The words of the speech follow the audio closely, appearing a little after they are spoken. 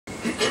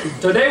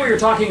Today we are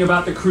talking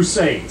about the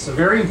Crusades, a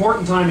very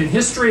important time in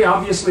history.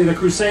 Obviously, the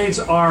Crusades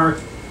are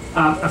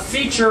a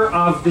feature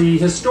of the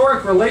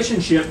historic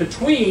relationship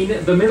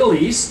between the Middle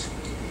East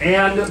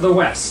and the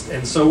West.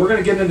 And so we're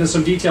going to get into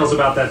some details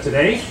about that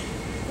today.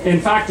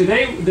 In fact,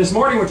 this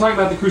morning we're talking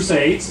about the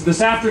Crusades.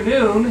 This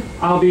afternoon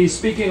I'll be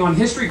speaking on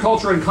history,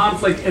 culture, and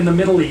conflict in the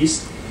Middle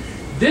East.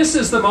 This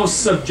is the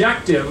most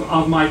subjective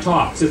of my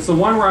talks. It's the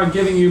one where I'm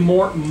giving you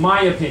more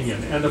my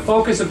opinion. And the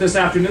focus of this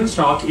afternoon's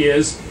talk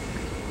is,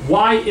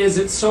 why is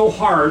it so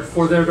hard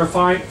for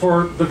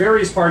the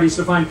various parties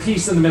to find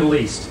peace in the Middle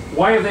East?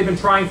 Why have they been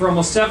trying for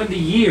almost 70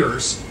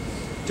 years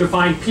to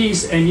find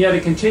peace, and yet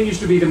it continues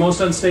to be the most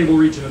unstable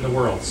region in the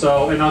world?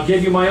 And I'll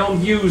give you my own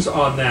views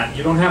on that.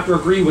 You don't have to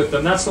agree with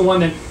them. That's the one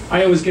that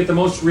I always get the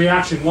most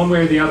reaction one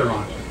way or the other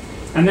on.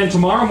 And then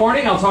tomorrow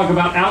morning I'll talk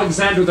about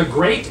Alexander the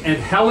Great and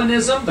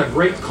Hellenism. The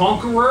great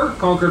conqueror,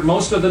 conquered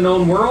most of the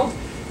known world,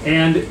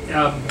 and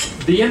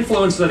the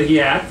influence that he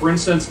had. For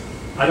instance,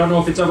 I don't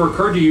know if it's ever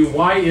occurred to you,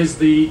 why is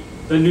the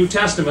New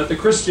Testament, the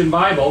Christian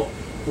Bible,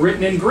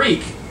 written in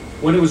Greek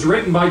when it was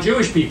written by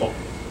Jewish people?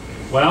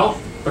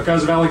 Well,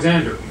 because of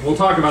Alexander. We'll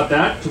talk about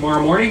that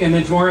tomorrow morning. And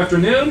then tomorrow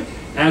afternoon,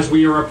 as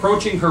we are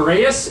approaching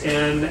Piraeus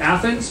and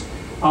Athens,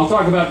 I'll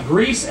talk about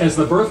Greece as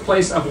the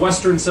birthplace of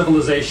Western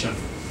civilization.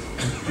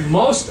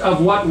 Most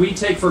of what we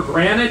take for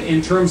granted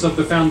in terms of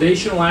the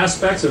foundational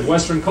aspects of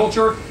Western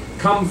culture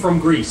come from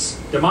Greece.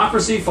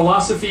 Democracy,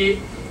 philosophy,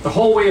 the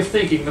whole way of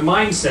thinking, the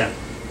mindset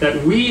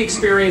that we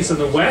experience in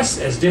the West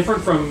as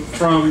different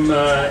from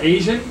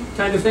Asian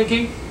kind of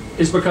thinking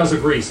is because of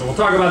Greece. And we'll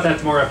talk about that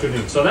tomorrow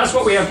afternoon. So that's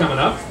what we have coming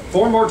up.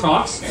 4 more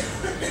talks.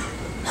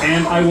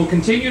 And I will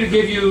continue to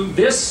give you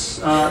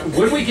this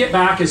when we get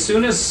back, as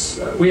soon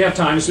as we have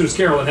time, as soon as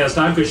Carolyn has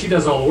time, because she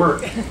does all the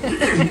work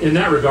in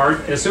that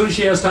regard. As soon as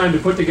she has time to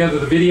put together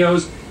the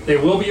videos, they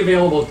will be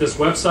available at this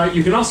website.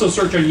 You can also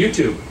search on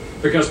YouTube,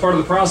 because part of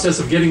the process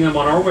of getting them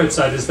on our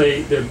website is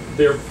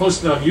they're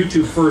posted on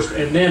YouTube first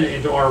and then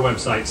into our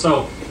website.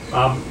 So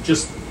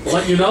just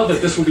let you know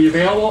that this will be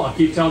available. I'll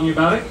keep telling you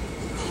about it.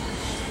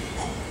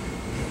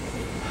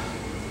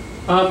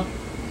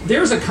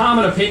 There's a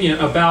common opinion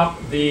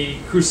about the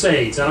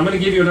Crusades, and I'm going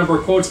to give you a number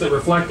of quotes that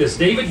reflect this.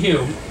 David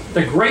Hume,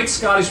 the great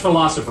Scottish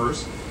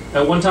philosophers,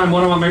 at one time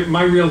one of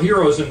my real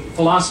heroes in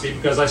philosophy,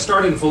 because I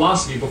started in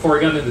philosophy before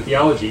I got into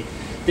theology.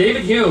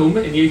 David Hume,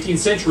 in the 18th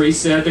century,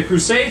 said, "The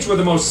Crusades were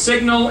the most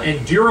signal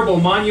and durable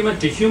monument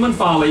to human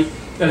folly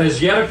that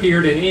has yet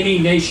appeared in any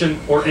nation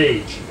or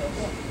age."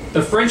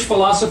 The French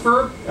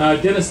philosopher,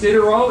 Denis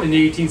Diderot, in the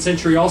 18th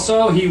century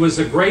also, he was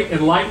a great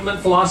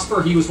Enlightenment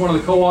philosopher. He was one of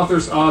the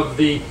co-authors of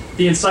the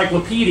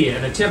Encyclopedia,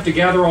 an attempt to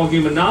gather all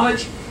human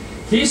knowledge.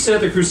 He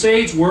said the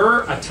Crusades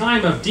were a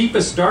time of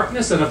deepest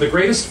darkness and of the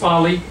greatest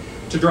folly,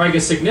 to drag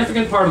a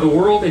significant part of the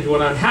world into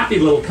an unhappy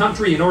little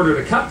country in order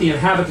to cut the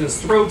inhabitants'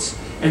 throats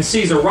and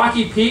seize a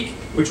rocky peak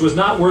which was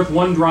not worth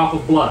one drop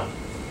of blood.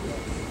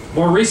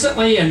 More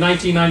recently, in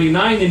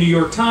 1999, the New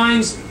York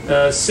Times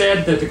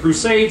said that the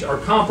Crusades are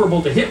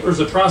comparable to Hitler's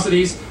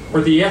atrocities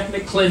or the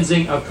ethnic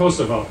cleansing of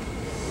Kosovo.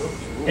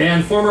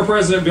 And former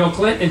President Bill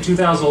Clinton in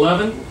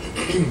 2011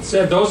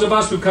 said, "Those of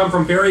us who come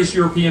from various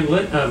European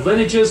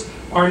lineages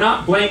are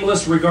not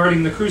blameless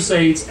regarding the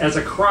Crusades as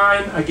a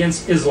crime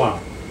against Islam."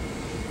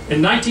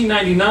 In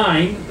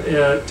 1999,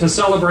 to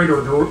celebrate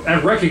or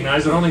to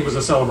recognize, I don't think it was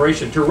a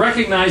celebration, to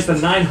recognize the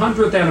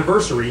 900th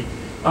anniversary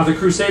of the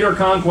Crusader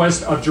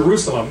conquest of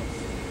Jerusalem,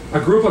 a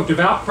group of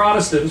devout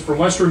Protestants from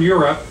Western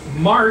Europe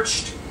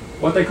marched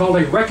what they called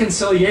a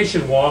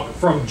reconciliation walk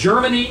from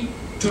Germany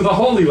to the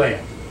Holy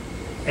Land.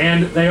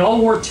 And they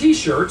all wore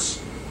T-shirts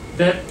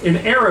that in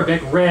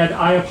Arabic read,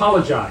 "I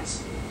apologize."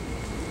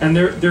 And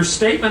their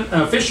statement,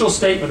 official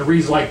statement,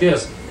 reads like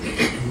this.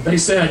 They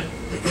said,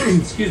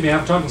 excuse me, I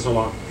haven't talking so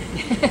long.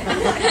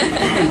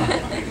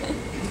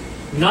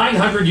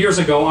 900 years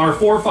ago, our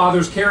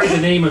forefathers carried the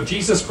name of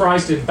Jesus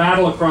Christ in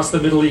battle across the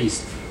Middle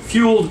East.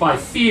 Fueled by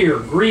fear,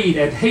 greed,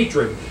 and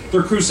hatred,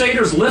 the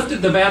Crusaders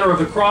lifted the banner of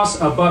the cross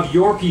above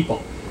your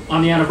people.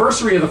 On the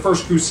anniversary of the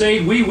First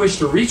Crusade, we wish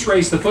to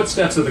retrace the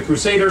footsteps of the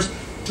Crusaders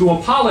to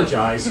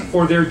apologize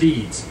for their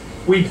deeds.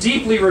 We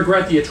deeply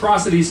regret the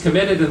atrocities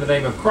committed in the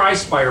name of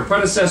Christ by our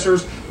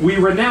predecessors. We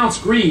renounce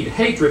greed,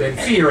 hatred, and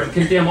fear, and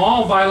condemn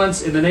all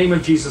violence in the name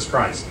of Jesus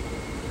Christ.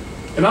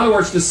 In other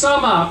words, to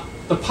sum up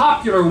the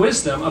popular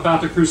wisdom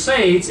about the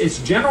Crusades, it's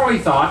generally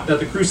thought that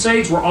the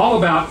Crusades were all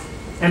about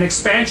an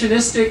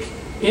expansionistic,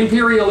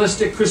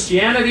 imperialistic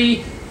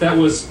Christianity that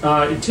was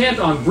intent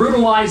on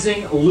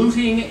brutalizing,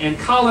 looting, and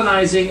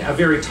colonizing a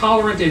very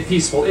tolerant and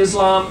peaceful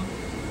Islam.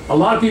 A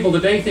lot of people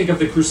today think of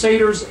the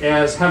Crusaders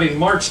as having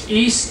marched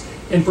east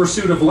in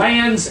pursuit of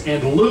lands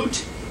and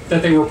loot,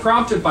 that they were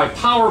prompted by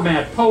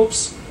power-mad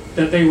popes,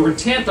 that they were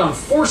intent on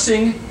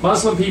forcing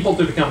Muslim people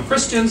to become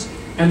Christians,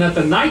 and that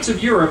the Knights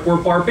of Europe were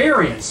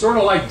barbarians, sort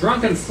of like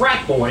drunken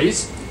frat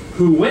boys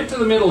who went to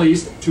the Middle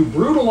East to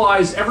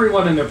brutalize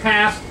everyone in their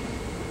path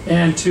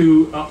and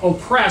to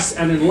oppress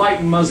and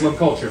enlighten Muslim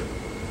culture.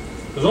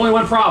 There's only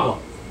one problem.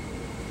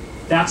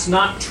 That's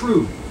not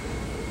true.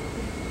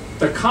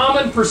 The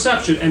common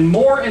perception, and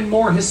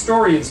more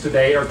historians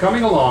today are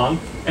coming along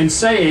and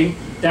saying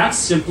that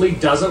simply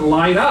doesn't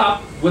line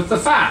up with the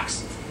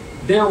facts.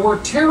 There were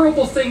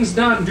terrible things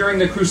done during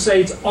the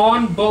Crusades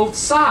on both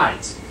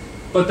sides,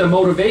 but the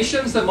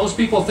motivations that most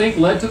people think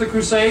led to the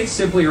Crusades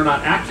simply are not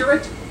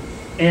accurate,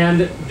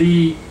 and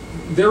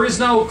there is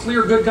no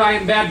clear good guy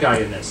and bad guy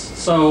in this.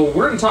 So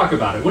we're going to talk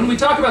about it. When we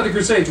talk about the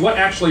Crusades, what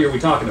actually are we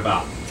talking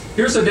about?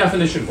 Here's a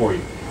definition for you.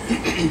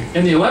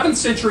 In the 11th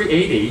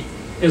century AD,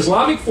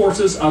 Islamic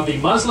forces of the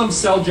Muslim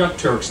Seljuk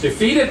Turks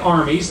defeated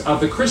armies of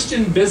the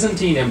Christian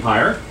Byzantine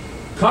Empire,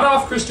 cut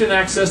off Christian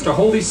access to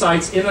holy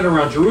sites in and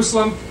around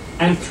Jerusalem,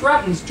 and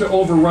threatened to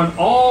overrun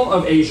all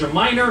of Asia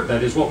Minor,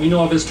 that is what we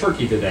know of as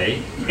Turkey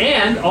today,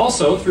 and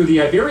also through the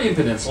Iberian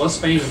Peninsula,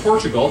 Spain and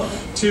Portugal,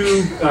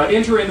 to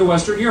enter into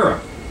Western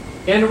Europe.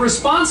 In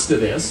response to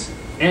this,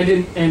 and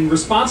in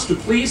response to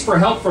pleas for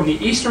help from the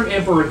Eastern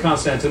Emperor in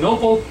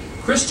Constantinople,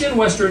 Christian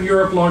Western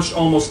Europe launched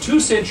almost 2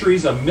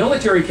 centuries of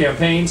military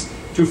campaigns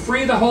to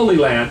free the Holy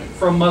Land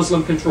from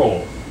Muslim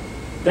control.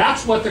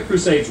 That's what the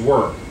Crusades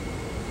were.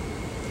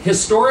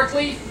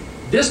 Historically,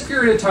 this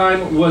period of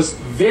time was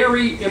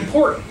very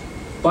important,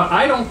 but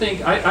I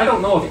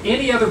don't know of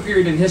any other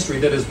period in history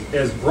that is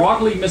as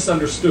broadly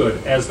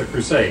misunderstood as the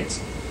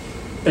Crusades.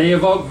 They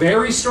evoke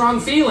very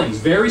strong feelings,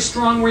 very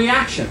strong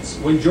reactions.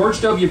 When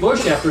George W.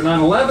 Bush, after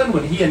 9/11,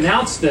 when he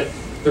announced that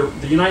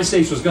the United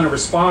States was going to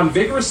respond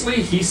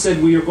vigorously, he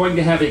said we are going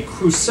to have a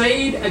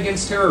crusade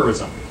against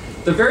terrorism.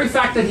 The very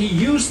fact that he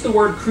used the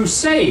word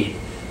crusade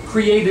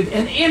created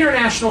an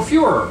international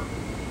furor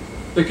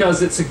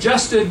because it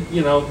suggested,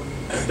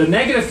 the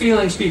negative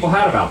feelings people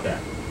had about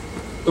that.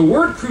 The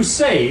word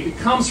crusade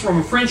comes from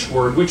a French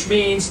word which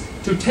means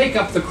to take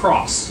up the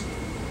cross.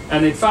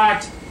 And in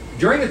fact,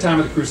 during the time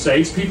of the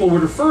Crusades, people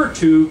would refer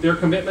to their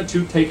commitment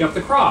to take up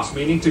the cross,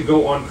 meaning to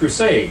go on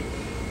crusade.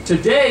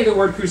 Today, the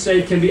word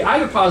crusade can be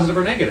either positive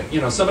or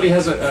negative. Somebody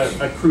has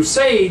a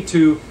crusade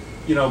to,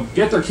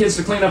 get their kids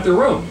to clean up their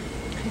room.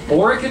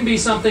 Or it can be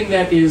something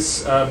that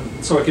is,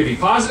 so it can be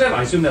positive.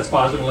 I assume that's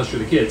positive unless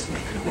you're the kids.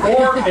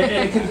 Or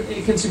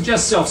it can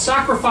suggest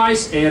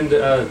self-sacrifice and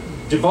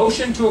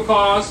devotion to a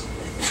cause.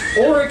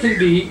 Or it can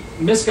be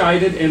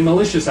misguided and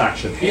malicious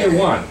action. Either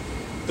one.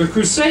 The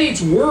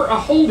Crusades were a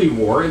holy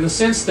war in the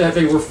sense that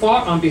they were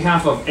fought on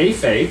behalf of a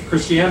faith,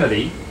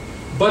 Christianity,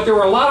 but there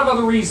were a lot of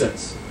other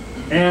reasons.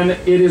 And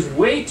it is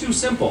way too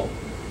simple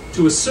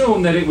to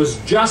assume that it was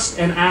just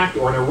an act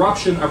or an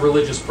eruption of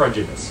religious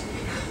prejudice.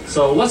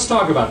 So let's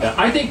talk about that.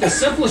 I think the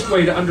simplest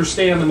way to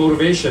understand the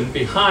motivation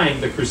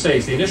behind the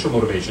Crusades, the initial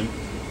motivation,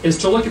 is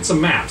to look at some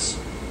maps.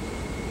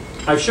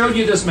 I've showed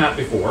you this map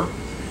before.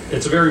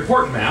 It's a very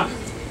important map.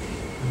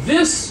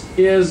 This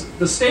is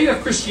the state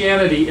of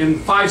Christianity in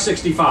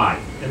 565,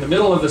 in the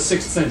middle of the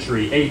 6th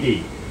century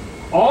AD.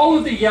 All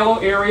of the yellow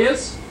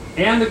areas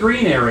and the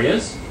green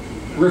areas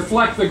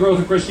reflect the growth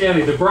of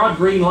Christianity. The broad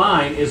green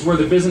line is where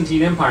the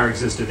Byzantine Empire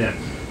existed in.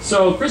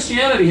 So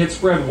Christianity had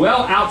spread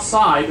well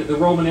outside the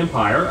Roman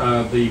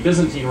Empire, the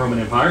Byzantine Roman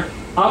Empire,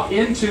 up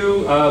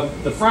into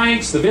the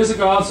Franks, the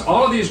Visigoths,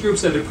 all of these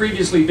groups that had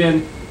previously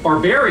been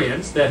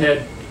barbarians that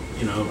had,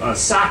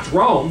 sacked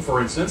Rome, for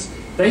instance.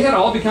 They had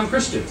all become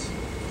Christians.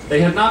 They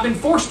had not been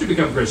forced to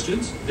become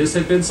Christians. This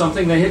had been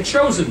something they had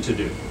chosen to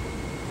do.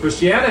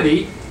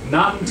 Christianity,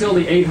 not until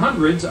the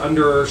 800s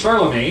under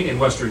Charlemagne in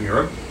Western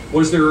Europe,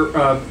 was there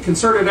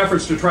concerted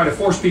efforts to try to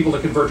force people to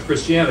convert to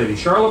Christianity.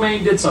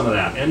 Charlemagne did some of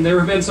that, and there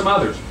have been some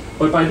others.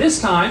 But by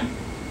this time,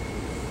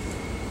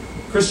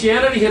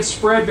 Christianity had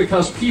spread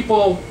because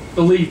people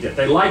believed it.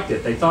 They liked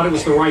it. They thought it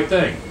was the right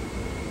thing.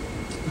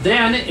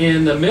 Then,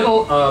 in the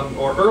middle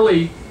or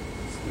early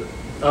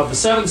of the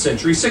 7th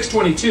century,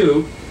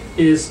 622,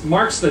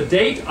 marks the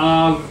date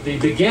of the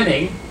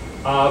beginning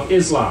of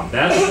Islam.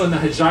 That is when the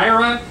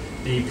Hijra,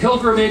 the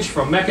pilgrimage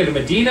from Mecca to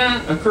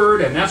Medina, occurred,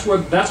 and that's where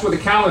the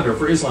calendar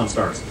for Islam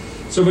starts.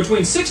 So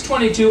between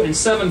 622 and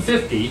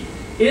 750,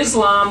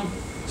 Islam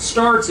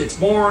starts, it's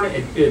born,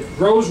 it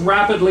grows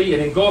rapidly,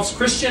 it engulfs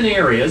Christian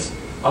areas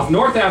of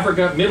North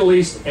Africa, Middle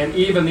East, and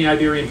even the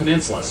Iberian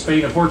Peninsula,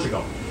 Spain and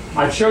Portugal.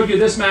 I've showed you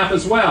this map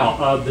as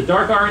well. The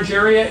dark orange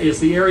area is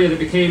the area that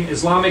became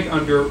Islamic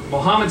under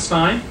Muhammad's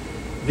time.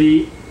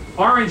 The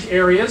orange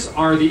areas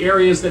are the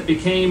areas that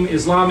became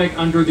Islamic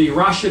under the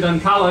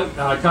Rashidun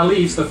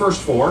Caliphs, the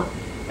first 4.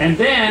 And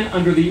then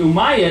under the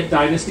Umayyad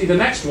dynasty, the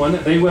next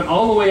one, they went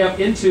all the way up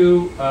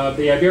into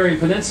the Iberian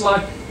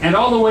Peninsula and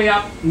all the way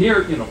up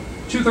near,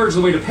 2/3 of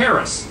the way to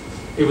Paris.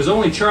 It was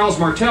only Charles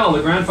Martel,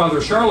 the grandfather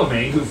of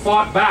Charlemagne, who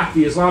fought back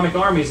the Islamic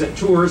armies at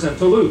Tours and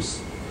Toulouse.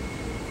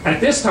 At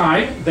this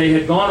time, they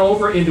had gone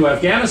over into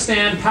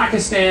Afghanistan,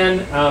 Pakistan,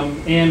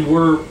 and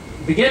were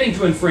beginning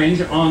to infringe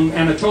on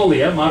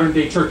Anatolia,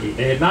 modern-day Turkey.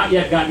 They had not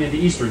yet gotten into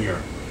Eastern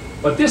Europe.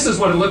 But this is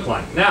what it looked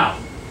like. Now,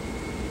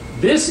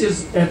 this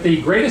is, at the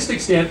greatest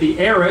extent, the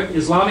Arab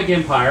Islamic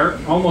Empire,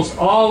 almost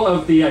all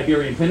of the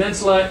Iberian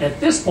Peninsula.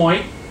 At this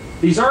point,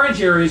 these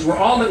orange areas were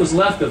all that was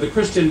left of the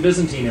Christian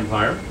Byzantine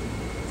Empire,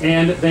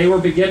 and they were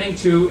beginning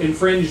to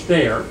infringe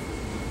there.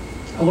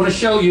 I want to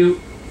show you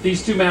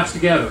these two maps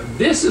together.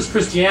 This is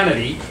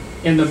Christianity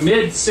in the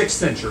mid-6th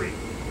century.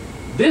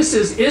 This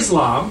is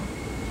Islam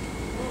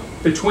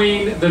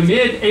between the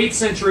mid-8th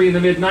century and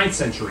the mid-9th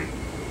century.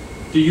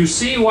 Do you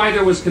see why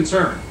there was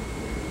concern?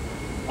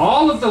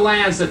 All of the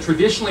lands that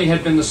traditionally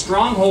had been the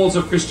strongholds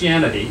of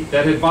Christianity,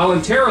 that had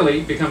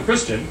voluntarily become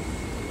Christian,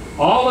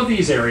 all of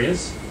these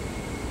areas,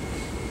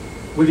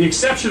 with the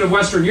exception of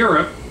Western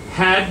Europe,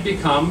 had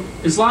become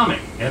Islamic.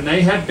 And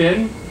they had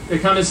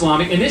become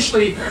Islamic.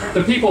 Initially,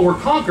 the people were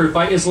conquered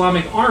by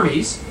Islamic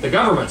armies. The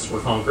governments were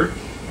conquered.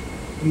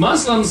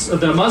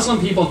 The Muslim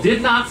people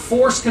did not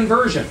force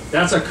conversion.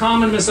 That's a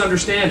common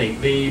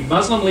misunderstanding. The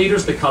Muslim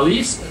leaders, the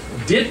caliphs,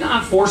 did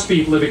not force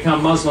people to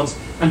become Muslims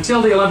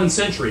until the 11th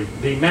century.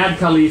 The Mad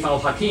Caliph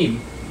al-Hakim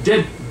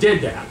did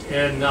that,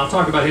 and I'll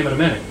talk about him in a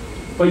minute.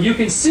 But you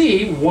can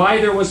see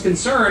why there was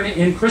concern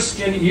in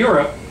Christian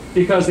Europe,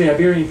 because the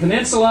Iberian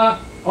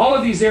Peninsula, all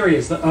of these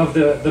areas of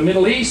the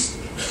Middle East,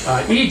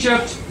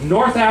 Egypt,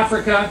 North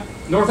Africa.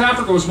 North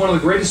Africa was one of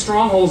the greatest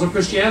strongholds of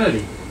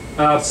Christianity.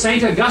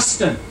 St.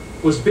 Augustine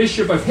was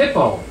Bishop of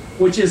Hippo,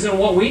 which is in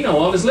what we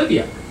know of as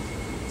Libya.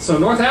 So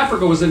North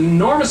Africa was an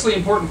enormously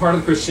important part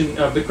of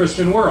the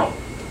Christian world.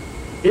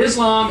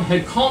 Islam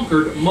had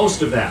conquered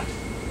most of that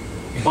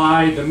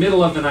by the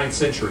middle of the 9th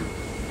century.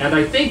 And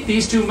I think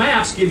these two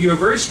maps give you a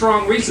very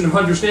strong reason of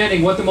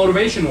understanding what the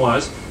motivation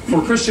was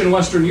for Christian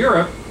Western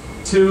Europe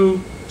to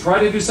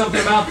try to do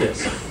something about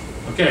this.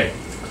 Okay.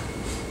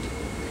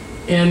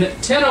 In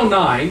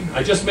 1009,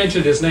 I just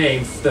mentioned his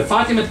name, the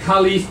Fatimid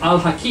Caliph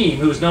al-Hakim,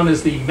 who is known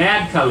as the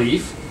Mad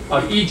Caliph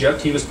of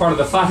Egypt. He was part of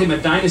the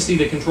Fatimid dynasty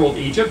that controlled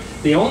Egypt.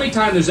 The only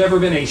time there's ever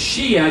been a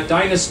Shia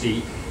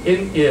dynasty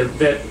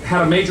that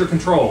had a major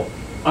control,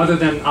 other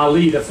than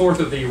Ali, the fourth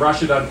of the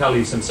Rashidun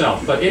Caliphs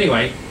himself. But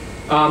anyway,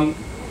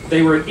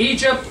 they were in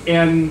Egypt,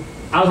 and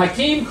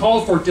al-Hakim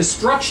called for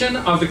destruction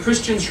of the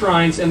Christian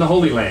shrines in the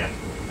Holy Land.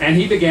 And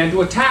he began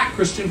to attack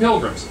Christian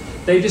pilgrims.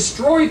 They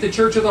destroyed the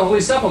Church of the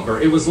Holy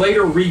Sepulchre. It was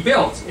later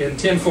rebuilt in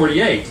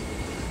 1048.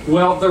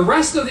 Well, the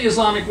rest of the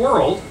Islamic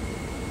world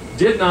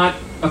did not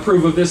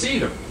approve of this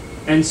either.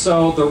 And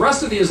so the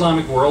rest of the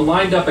Islamic world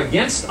lined up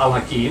against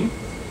al-Hakim,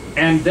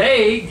 and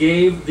they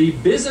gave the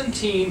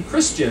Byzantine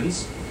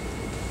Christians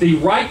the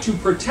right to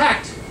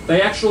protect.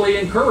 They actually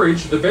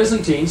encouraged the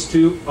Byzantines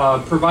to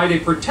provide a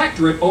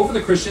protectorate over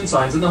the Christian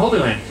signs in the Holy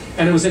Land.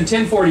 And it was in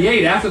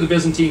 1048, after the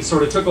Byzantines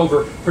sort of took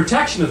over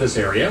protection of this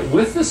area,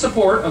 with the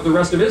support of the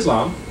rest of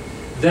Islam,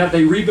 that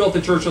they rebuilt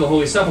the Church of the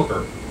Holy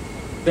Sepulchre.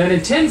 Then in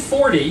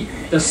 1040,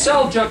 the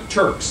Seljuk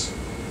Turks,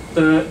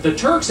 the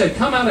Turks had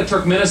come out of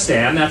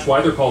Turkmenistan, that's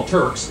why they're called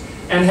Turks,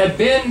 and had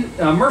been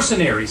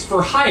mercenaries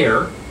for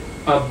hire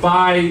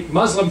by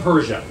Muslim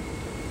Persia.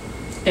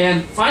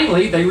 And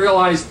finally, they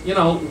realized, you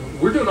know,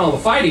 we're doing all the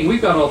fighting,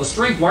 we've got all the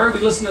strength, why are we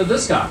listening to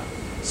this guy?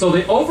 So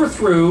they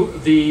overthrew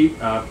the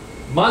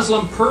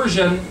Muslim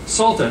Persian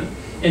Sultan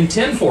in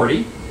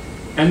 1040,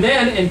 and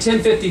then in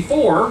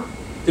 1054,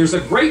 there's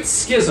a great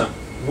schism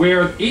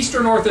where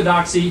Eastern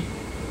Orthodoxy,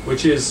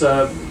 which is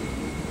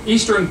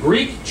Eastern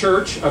Greek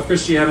Church of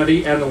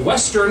Christianity, and the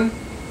Western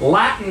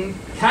Latin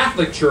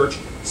Catholic Church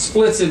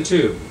splits in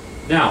two.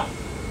 Now,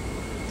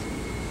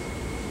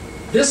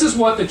 this is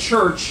what the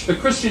church, the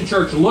Christian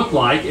church, looked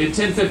like in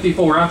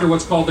 1054 after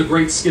what's called the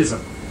Great Schism.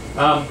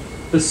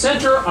 The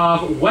center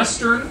of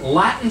Western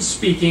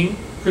Latin-speaking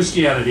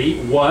Christianity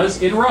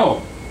was in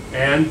Rome,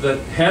 and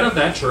the head of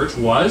that church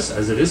was,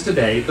 as it is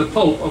today, the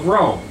Pope of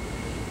Rome.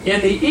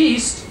 In the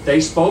East, they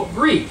spoke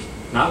Greek,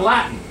 not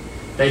Latin.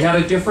 They had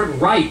a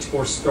different rite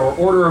or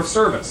order of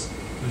service.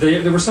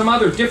 There were some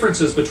other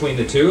differences between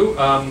the two.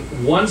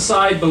 One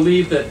side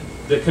believed that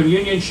the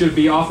communion should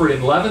be offered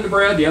in leavened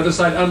bread, the other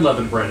side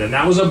unleavened bread, and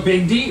that was a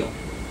big deal.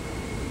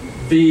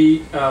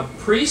 The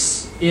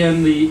priests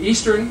in the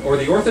Eastern or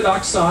the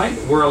Orthodox side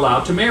were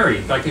allowed to marry,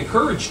 in fact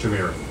encouraged to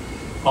marry.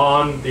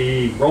 On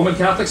the Roman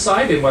Catholic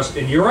side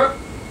in Europe,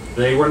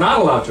 they were not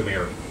allowed to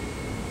marry.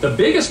 The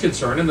biggest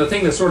concern, and the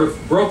thing that sort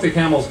of broke the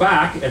camel's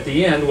back at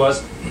the end,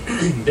 was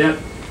that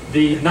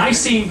the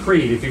Nicene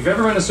Creed, if you've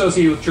ever been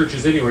associated with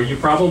churches anywhere, you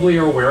probably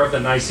are aware of the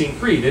Nicene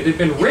Creed. It had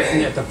been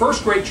written at the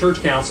First Great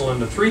Church Council in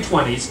the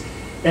 320s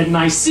at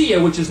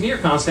Nicaea, which is near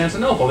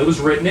Constantinople. It was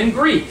written in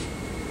Greek.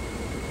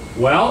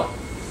 Well,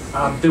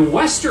 the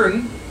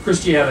Western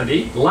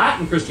Christianity,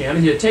 Latin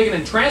Christianity, had taken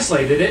and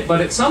translated it,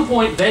 but at some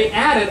point they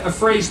added a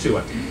phrase to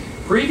it.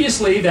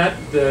 Previously,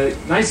 the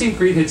Nicene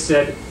Creed had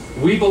said,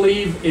 we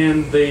believe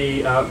in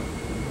the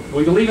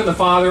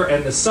Father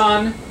and the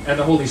Son and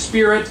the Holy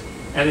Spirit,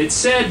 and it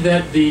said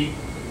that the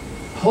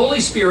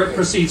Holy Spirit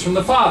proceeds from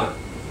the Father.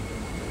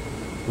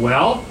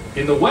 Well,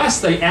 in the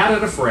West, they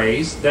added a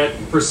phrase that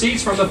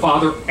proceeds from the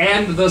Father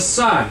and the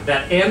Son.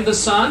 That "and the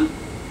Son"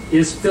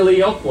 is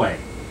filioque.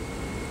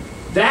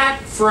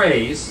 That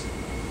phrase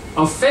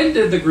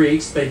offended the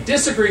Greeks. They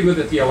disagreed with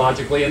it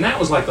theologically, and that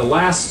was like the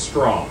last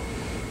straw.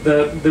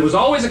 There was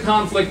always a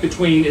conflict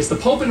between, is the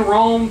Pope in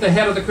Rome the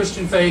head of the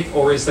Christian faith,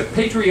 or is the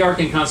Patriarch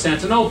in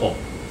Constantinople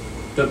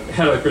the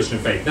head of the Christian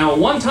faith? Now, at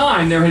one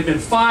time, there had been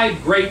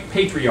 5 great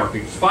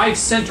patriarchies, 5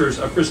 centers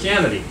of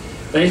Christianity.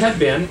 They had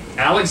been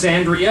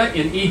Alexandria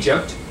in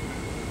Egypt,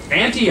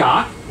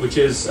 Antioch, which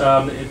is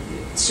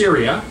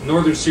Syria,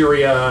 northern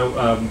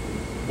Syria,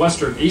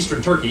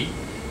 eastern Turkey,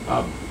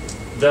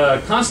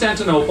 the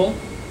Constantinople,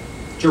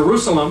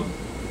 Jerusalem,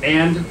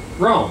 and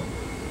Rome.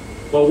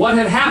 Well, what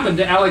had happened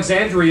to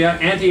Alexandria,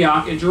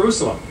 Antioch, and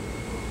Jerusalem?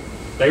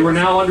 They were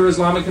now under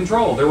Islamic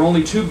control. There were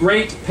only two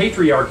great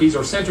patriarchies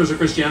or centers of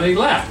Christianity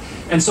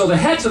left. And so the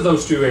heads of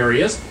those two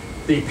areas,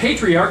 the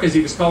patriarch, as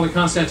he was called in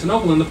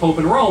Constantinople, and the Pope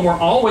in Rome, were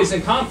always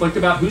in conflict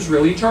about who's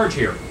really in charge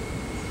here.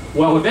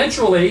 Well,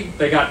 eventually,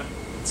 they got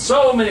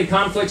so many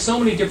conflicts, so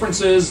many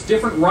differences,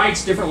 different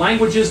rites, different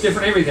languages,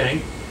 different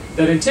everything,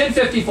 that in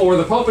 1054,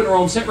 the Pope in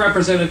Rome sent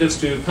representatives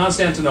to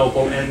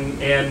Constantinople,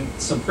 and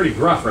some pretty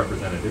gruff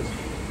representatives.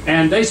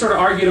 And they sort of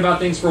argued about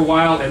things for a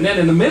while, and then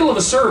in the middle of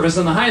a service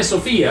in the Hagia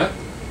Sophia,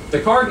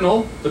 the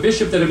cardinal, the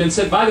bishop that had been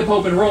sent by the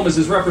Pope in Rome as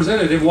his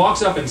representative,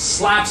 walks up and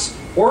slaps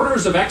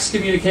orders of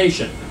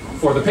excommunication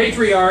for the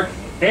patriarch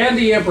and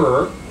the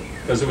emperor,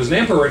 because there was an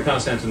emperor in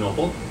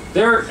Constantinople.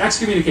 They're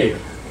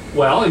excommunicated.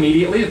 Well,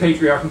 immediately the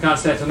patriarch in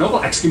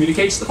Constantinople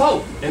excommunicates the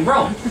Pope in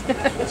Rome.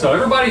 So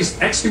everybody's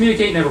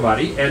excommunicating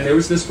everybody, and there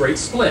was this great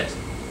split.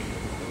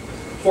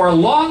 For a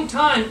long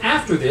time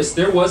after this,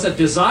 there was a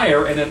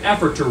desire and an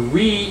effort to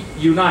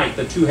reunite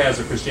the two halves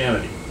of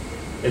Christianity.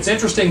 It's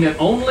interesting that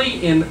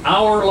only in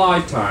our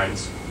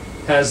lifetimes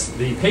has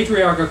the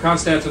Patriarch of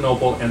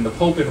Constantinople and the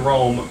Pope in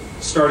Rome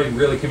started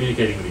really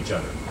communicating with each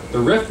other. The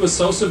rift was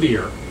so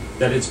severe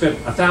that it's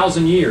been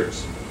 1,000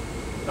 years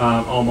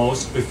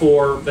almost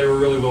before they were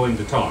really willing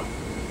to talk.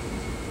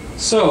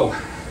 So,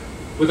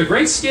 with a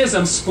great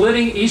schism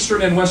splitting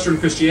Eastern and Western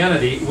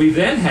Christianity, we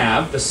then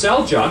have the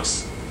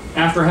Seljuks,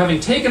 after having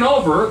taken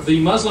over the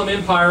Muslim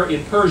Empire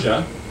in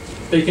Persia.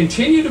 They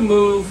continue to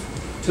move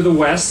to the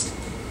west,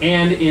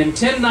 and in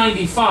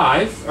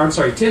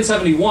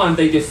 1071,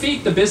 they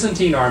defeat the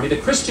Byzantine army, the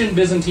Christian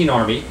Byzantine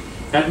army,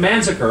 at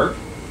Manzikert,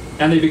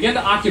 and they begin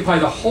to occupy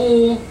the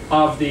whole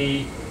of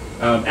the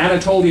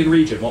Anatolian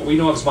region, what we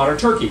know of as modern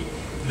Turkey.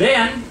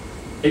 Then,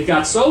 it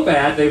got so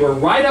bad, they were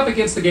right up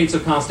against the gates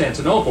of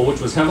Constantinople, which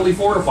was heavily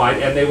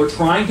fortified, and they were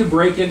trying to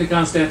break into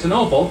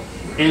Constantinople.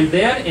 And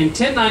then, in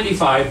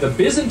 1095, the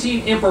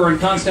Byzantine emperor in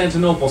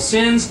Constantinople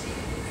sends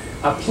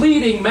a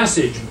pleading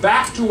message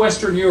back to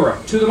Western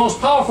Europe, to the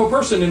most powerful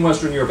person in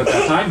Western Europe at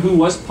that time, who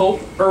was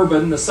Pope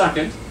Urban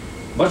II,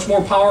 much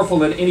more powerful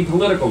than any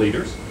political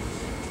leaders.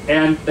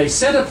 And they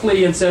sent a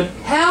plea and said,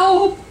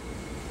 "Help!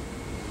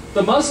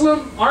 The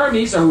Muslim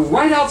armies are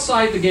right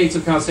outside the gates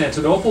of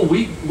Constantinople.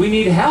 We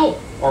need help,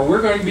 or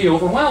we're going to be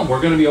overwhelmed.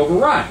 We're going to be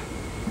overrun."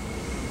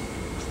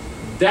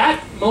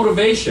 That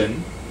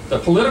motivation, the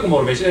political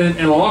motivation,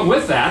 and along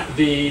with that,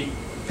 the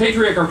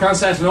Patriarch of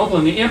Constantinople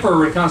and the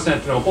Emperor in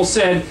Constantinople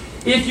said,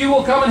 "If you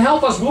will come and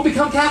help us, we'll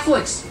become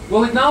Catholics.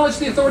 We'll acknowledge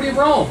the authority of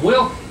Rome.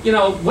 We'll,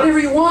 whatever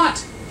you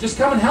want, just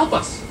come and help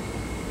us."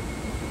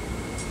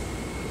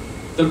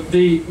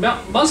 The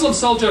Muslim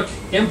Seljuk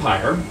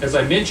Empire, as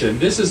I mentioned,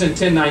 this is in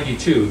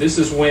 1092. This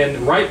is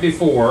when, right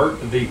before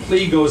the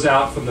plea goes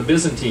out from the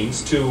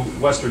Byzantines to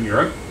Western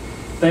Europe.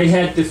 They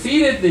had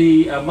defeated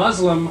the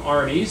Muslim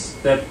armies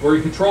that were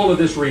in control of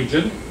this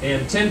region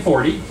in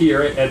 1040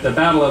 here at the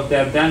Battle of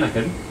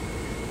Dandanakan.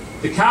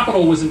 The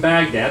capital was in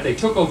Baghdad. They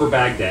took over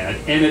Baghdad.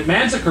 And at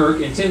Manzikert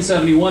in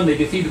 1071, they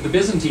defeated the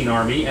Byzantine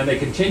army, and they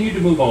continued to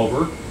move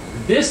over.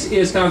 This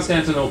is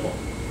Constantinople.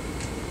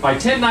 By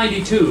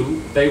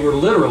 1092, they were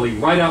literally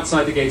right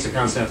outside the gates of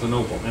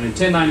Constantinople. And in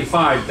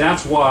 1095,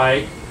 that's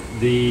why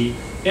the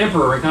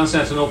emperor in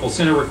Constantinople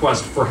sent a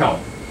request for help.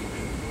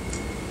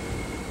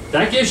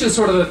 That gives you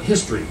sort of the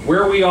history,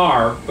 where we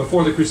are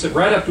before the Crusade,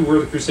 right up to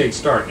where the Crusades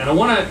start. And I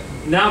want to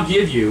now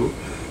give you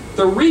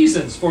the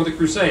reasons for the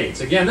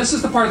Crusades. Again, this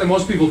is the part that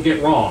most people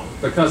get wrong,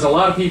 because a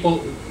lot of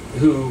people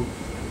who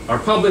are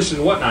published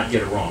and whatnot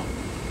get it wrong.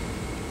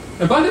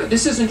 And by the way,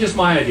 this isn't just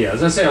my idea.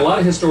 As I say, a lot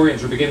of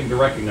historians are beginning to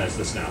recognize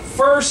this now.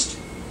 First,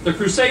 the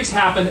Crusades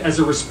happened as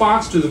a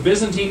response to the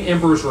Byzantine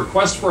emperor's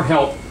request for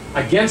help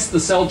against the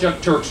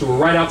Seljuk Turks, who were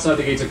right outside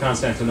the gates of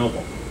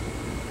Constantinople.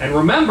 And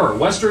remember,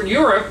 Western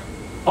Europe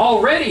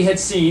already had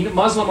seen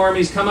Muslim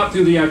armies come up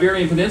through the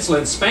Iberian Peninsula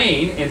in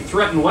Spain and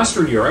threaten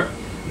Western Europe.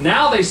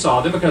 Now they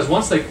saw them, because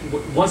once they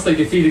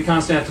defeated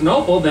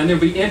Constantinople, then they'll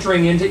be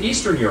entering into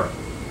Eastern Europe.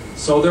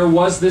 So there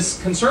was this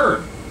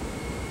concern.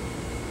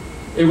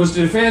 It was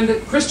to defend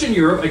Christian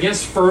Europe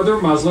against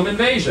further Muslim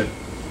invasion,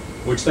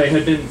 which they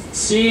had been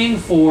seeing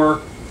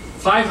for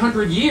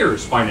 500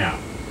 years by now.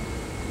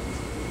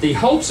 The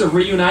hopes of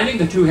reuniting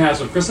the two halves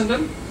of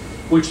Christendom,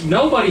 which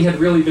nobody had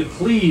really been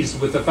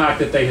pleased with the fact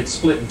that they had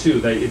split in two.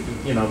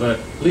 The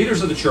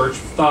leaders of the church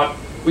thought,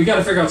 we got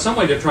to figure out some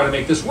way to try to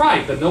make this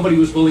right, but nobody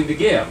was willing to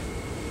give.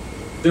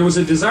 There was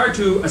a desire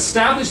to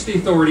establish the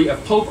authority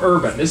of Pope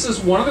Urban. This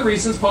is one of the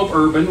reasons Pope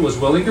Urban was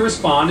willing to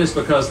respond, is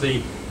because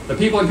the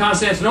people in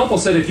Constantinople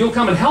said, if you'll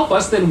come and help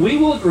us, then we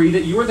will agree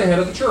that you are the head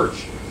of the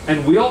church,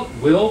 and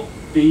we'll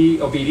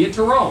be obedient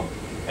to Rome.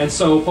 And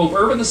so Pope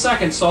Urban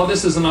II saw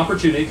this as an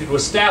opportunity to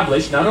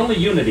establish not only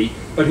unity,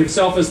 but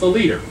himself as the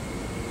leader.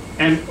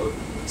 And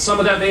Some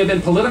of that may have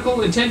been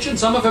political intention.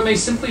 Some of it may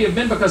simply have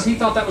been because he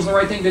thought that was the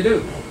right thing to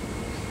do.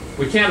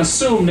 We can't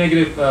assume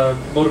negative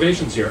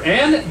motivations here.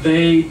 And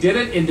they did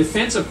it in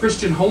defense of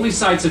Christian holy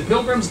sites and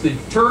pilgrims. The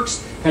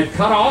Turks had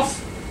cut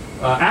off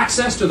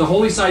access to the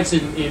holy sites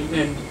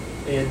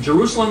in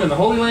Jerusalem and the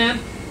Holy Land,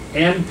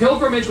 and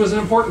pilgrimage was an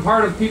important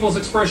part of people's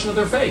expression of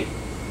their faith.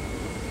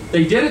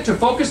 They did it to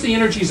focus the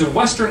energies of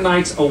Western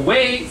knights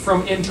away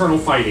from internal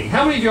fighting.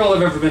 How many of you all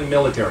have ever been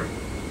military?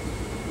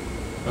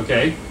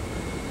 Okay.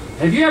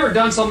 Have you ever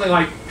done something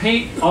like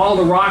paint all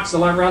the rocks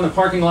around the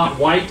parking lot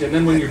white, and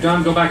then when you're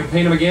done, go back and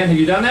paint them again? Have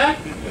you done that?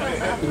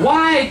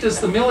 Why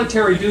does the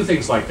military do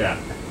things like that?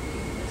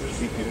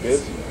 Keep you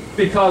busy.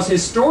 Because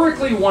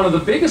historically, one of the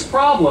biggest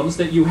problems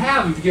that you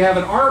have if you have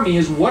an army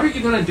is, what are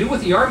you going to do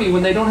with the army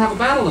when they don't have a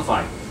battle to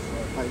fight?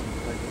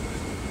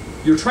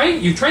 You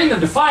train them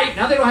to fight,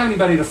 now they don't have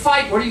anybody to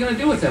fight, what are you going to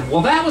do with them?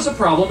 Well, that was a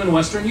problem in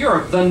Western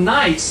Europe. The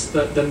knights,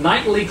 the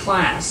knightly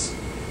class,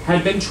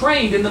 had been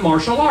trained in the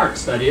martial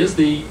arts, that is,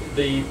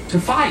 to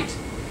fight.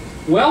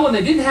 Well, when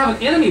they didn't have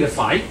an enemy to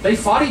fight, they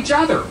fought each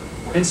other.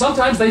 And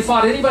sometimes they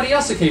fought anybody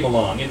else that came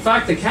along. In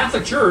fact, the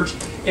Catholic Church,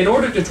 in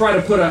order to try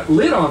to put a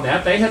lid on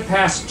that, they had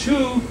passed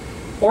two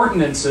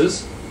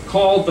ordinances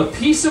called the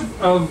Peace of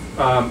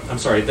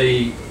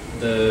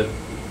the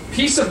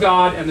Peace of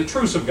God and the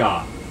Truce of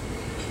God.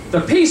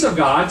 The Peace of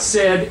God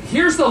said,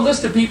 here's the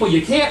list of people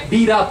you can't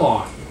beat up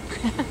on.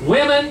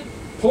 Women,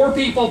 poor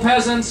people,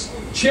 peasants,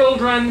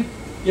 children,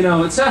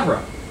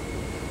 etc.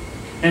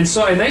 And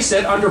they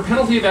said under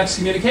penalty of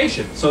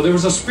excommunication. So there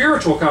was a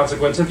spiritual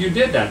consequence if you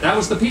did that. That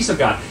was the Peace of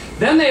God.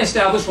 Then they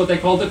established what they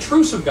called the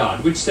Truce of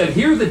God, which said,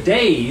 here are the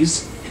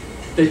days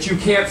that you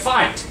can't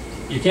fight.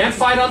 You can't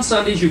fight on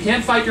Sundays, you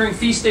can't fight during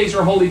feast days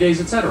or holy days,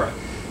 etc.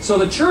 So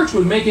the church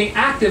was making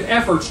active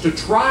efforts to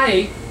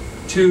try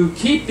to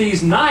keep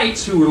these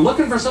knights who were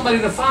looking for somebody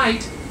to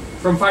fight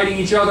from fighting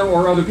each other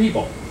or other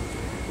people.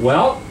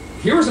 Well,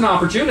 here was an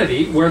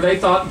opportunity where they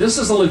thought this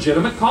is a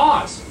legitimate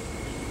cause.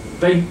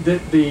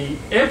 The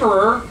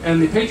emperor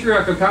and the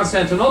Patriarch of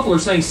Constantinople are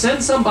saying,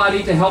 send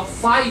somebody to help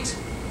fight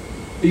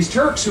these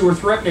Turks who were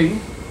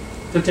threatening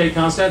to take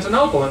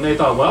Constantinople. And they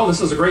thought, well,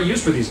 this is a great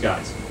use for these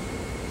guys.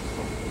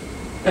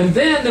 And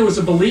then there was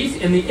a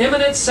belief in the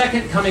imminent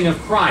second coming of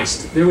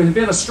Christ. There had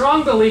been a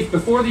strong belief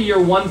before the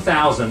year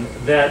 1000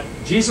 that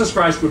Jesus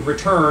Christ would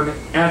return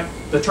at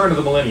the turn of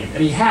the millennium.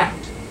 And he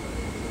hadn't.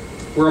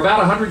 We're about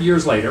 100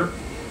 years later.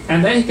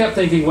 And they kept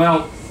thinking,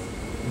 well,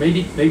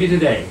 maybe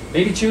today,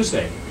 maybe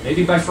Tuesday,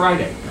 maybe by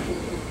Friday.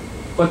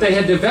 But they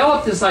had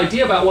developed this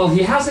idea about, well,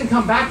 he hasn't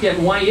come back yet.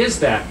 Why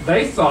is that?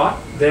 They thought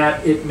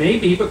that it may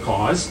be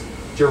because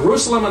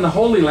Jerusalem and the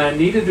Holy Land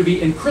needed to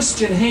be in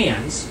Christian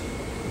hands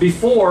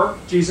before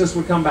Jesus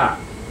would come back.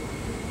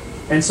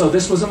 And so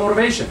this was a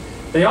motivation.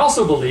 They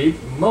also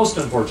believed, most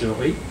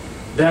unfortunately,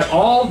 that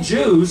all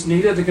Jews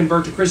needed to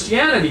convert to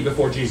Christianity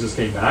before Jesus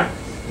came back.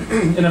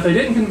 And if they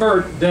didn't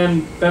convert,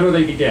 then better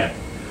they be dead.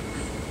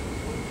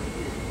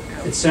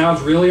 It sounds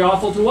really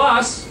awful to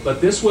us,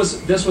 but this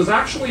was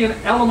actually an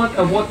element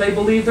of what they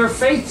believed their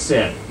faith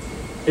said.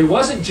 It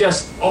wasn't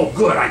just, oh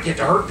good, I get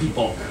to hurt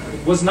people.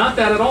 It was not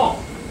that at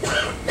all.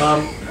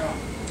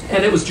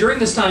 And it was during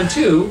this time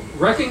too,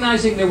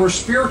 recognizing there were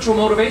spiritual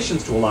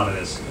motivations to a lot of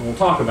this, and we'll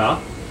talk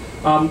about.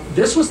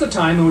 This was the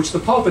time in which the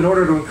Pope, in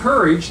order to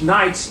encourage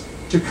knights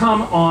to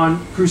come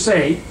on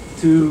crusade,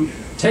 to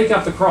take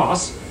up the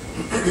cross,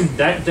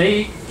 that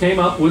they came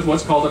up with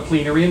what's called a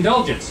plenary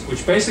indulgence,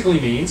 which basically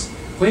means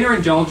plenary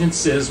indulgence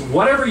says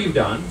whatever you've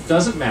done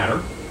doesn't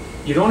matter.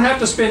 You don't have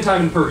to spend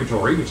time in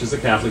purgatory, which is the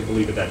Catholic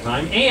belief at that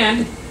time,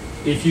 and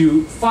if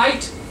you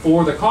fight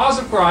for the cause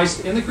of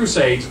Christ in the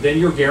Crusades, then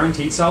you're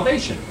guaranteed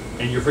salvation,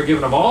 and you're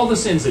forgiven of all the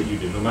sins that you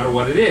do, no matter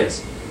what it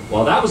is.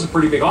 Well, that was a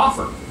pretty big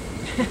offer,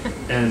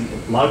 and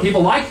a lot of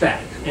people liked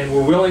that, and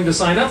were willing to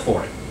sign up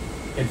for it.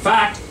 In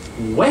fact,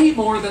 way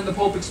more than the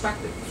Pope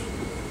expected.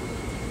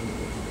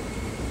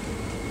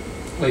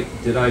 Wait,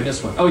 did I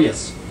miss one? Oh,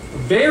 yes.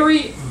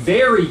 Very,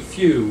 very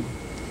few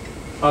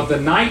of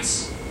the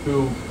knights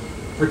who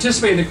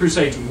participated in the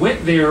Crusades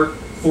went there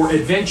for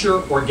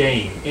adventure or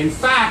gain. In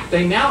fact,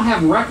 they now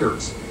have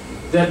records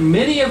that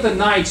many of the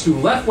knights who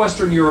left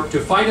Western Europe to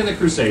fight in the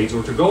Crusades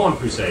or to go on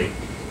crusade,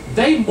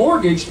 they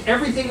mortgaged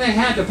everything they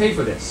had to pay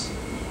for this.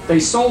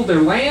 They sold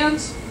their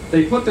lands,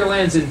 they put their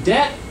lands in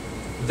debt,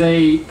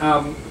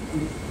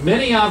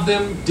 many of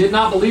them did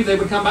not believe they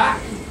would come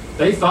back.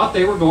 They thought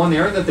they were going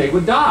there and that they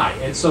would die.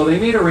 And so they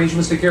made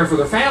arrangements to care for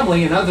their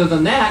family, and other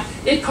than that,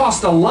 it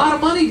cost a lot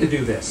of money to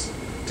do this.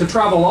 To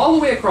travel all the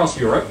way across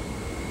Europe,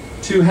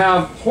 to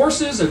have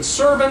horses and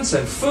servants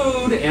and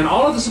food and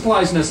all of the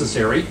supplies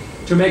necessary,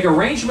 to make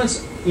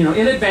arrangements, in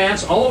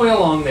advance all the way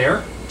along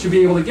there, to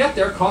be able to get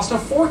there cost a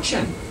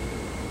fortune.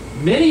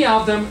 Many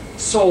of them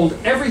sold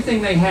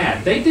everything they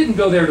had. They didn't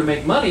go there to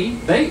make money.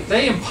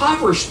 They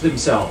impoverished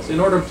themselves in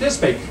order to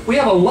participate. We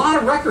have a lot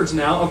of records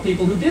now of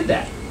people who did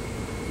that.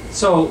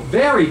 So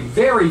very,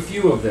 very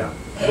few of them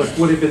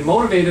would have been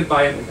motivated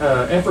by an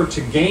effort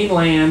to gain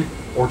land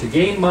or to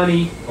gain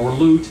money or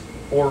loot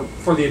or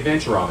for the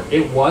adventure of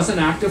it. It was an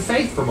act of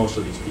faith for most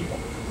of these people.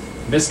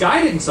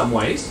 Misguided in some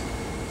ways,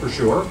 for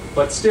sure,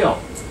 but still.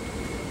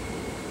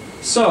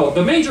 So,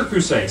 the major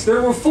crusades.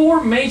 There were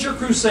 4 major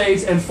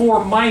crusades and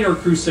 4 minor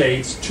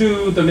crusades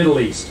to the Middle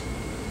East.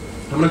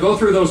 I'm going to go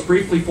through those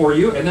briefly for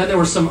you, and then there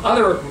were some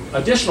other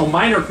additional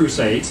minor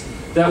crusades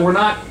that were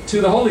not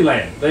to the Holy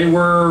Land. They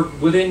were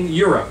within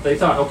Europe. They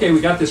thought, okay,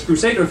 we got this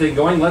crusader thing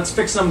going, let's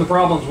fix some of the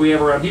problems we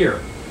have around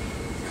here.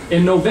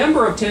 In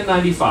November of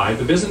 1095,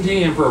 the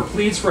Byzantine emperor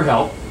pleads for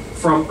help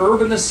from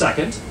Urban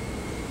II.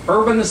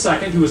 Urban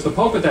II, who was the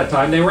Pope at that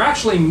time, they were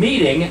actually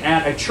meeting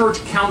at a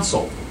church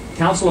council,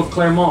 Council of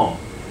Clermont.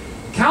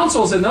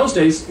 Councils in those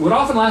days would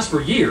often last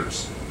for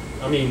years.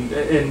 I mean,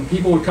 and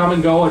people would come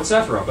and go,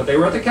 etc. But they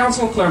were at the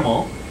Council of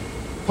Clermont.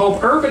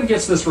 Pope Urban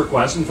gets this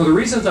request, and for the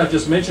reasons I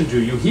just mentioned to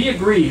you, he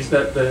agrees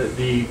that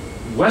the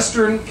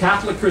Western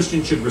Catholic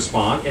Christians should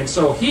respond, and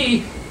so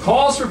he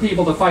calls for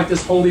people to fight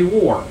this holy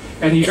war.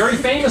 And he very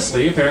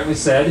famously, apparently,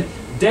 said,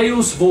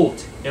 Deus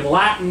vult. In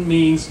Latin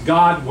means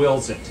God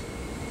wills it.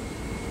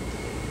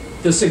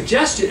 The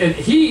suggestion, and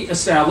he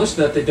established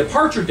that the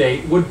departure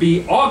date would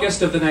be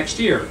August of the next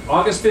year,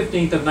 August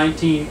 15th of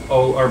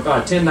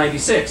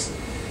 1096.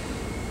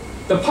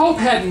 The Pope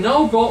had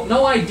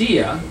no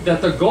idea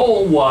that the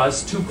goal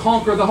was to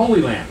conquer the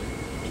Holy Land.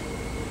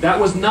 That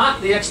was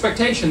not the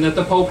expectation that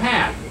the Pope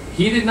had.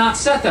 He did not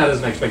set that as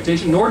an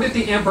expectation, nor did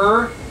the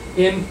Emperor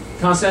in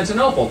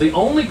Constantinople. The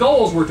only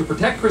goals were to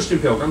protect Christian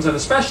pilgrims, and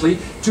especially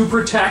to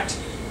protect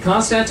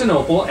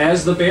Constantinople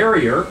as the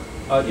barrier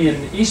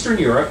in Eastern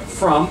Europe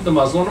from the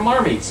Muslim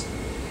armies.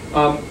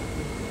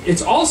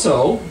 It's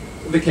also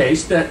the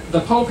case that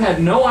the Pope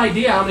had no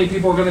idea how many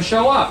people were going to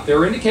show up. There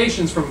are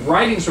indications from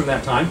writings from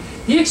that time.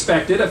 He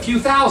expected a few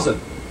thousand.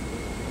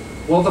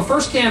 Well, the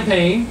first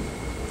campaign,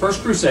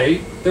 First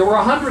Crusade, there were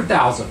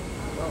 100,000.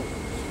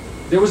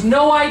 There was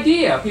no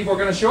idea people were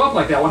going to show up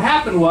like that. What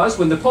happened was,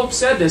 when the Pope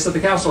said this at the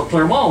Council of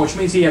Clermont, which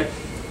means he had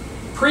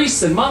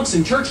priests and monks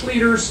and church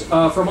leaders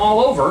from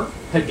all over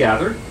had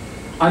gathered,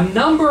 a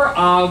number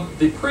of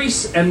the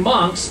priests and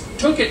monks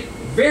took it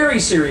very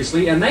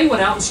seriously, and they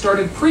went out and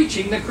started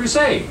preaching the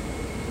crusade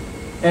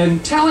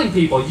and telling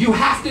people, you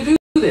have to do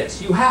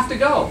this, you have to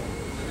go.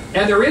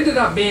 And there ended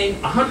up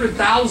being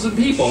 100,000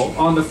 people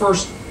on the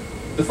first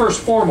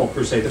formal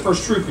crusade, the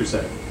first true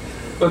crusade.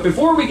 But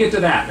before we get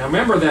to that, now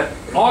remember that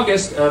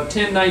August of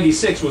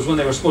 1096 was when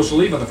they were supposed to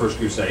leave on the first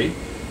crusade.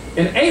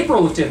 In April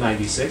of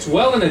 1096,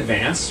 well in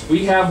advance,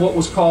 we have what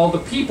was called the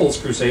People's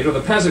Crusade, or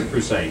the Peasant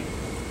Crusade,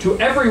 to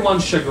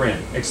everyone's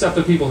chagrin, except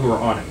the people who were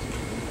on it.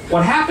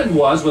 What happened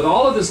was, with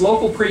all of this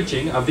local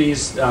preaching of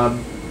these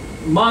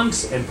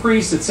monks and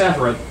priests,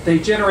 etc., they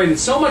generated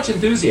so much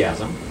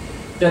enthusiasm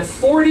that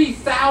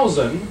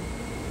 40,000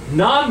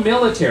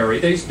 non-military,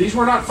 these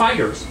were not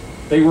fighters,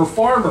 they were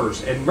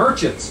farmers and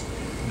merchants.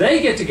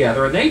 They get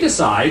together and they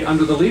decide,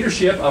 under the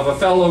leadership of a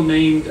fellow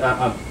named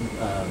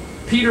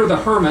Peter the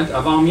Hermit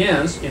of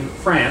Amiens in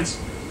France,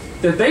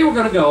 that they were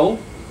going to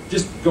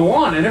just go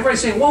on. And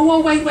everybody's saying, whoa,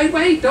 whoa,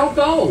 wait, don't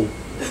go.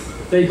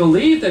 They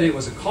believed that it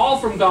was a call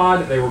from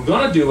God, they were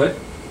going to do it.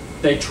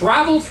 They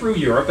traveled through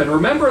Europe, and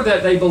remember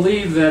that they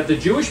believed that the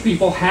Jewish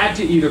people had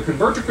to either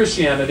convert to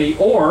Christianity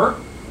or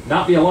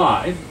not be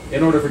alive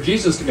in order for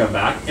Jesus to come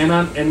back.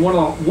 And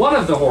one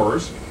of the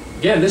horrors,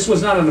 again, this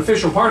was not an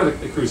official part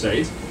of the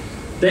Crusades,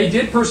 they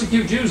did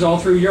persecute Jews all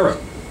through Europe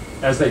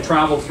as they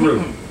traveled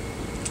through,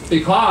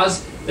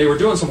 because they were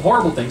doing some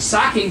horrible things,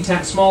 sacking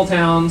small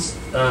towns,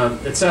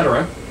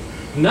 etc.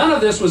 None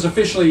of this was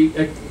officially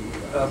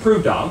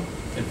approved of.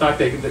 In fact,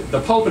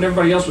 the Pope and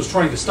everybody else was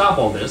trying to stop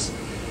all this.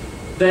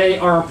 They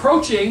are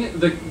approaching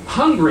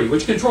Hungary,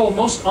 which controlled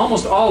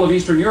almost all of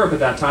Eastern Europe at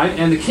that time,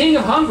 and the king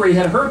of Hungary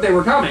had heard they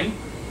were coming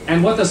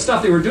and what the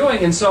stuff they were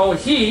doing, and so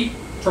he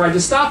tried to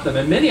stop them,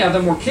 and many of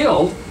them were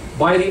killed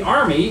by the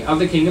army of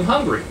the king of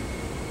Hungary.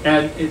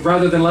 And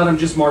rather than let them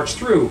just march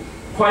through,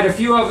 quite a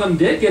few of them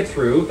did get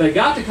through. They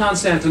got to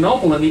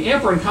Constantinople, and the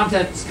emperor in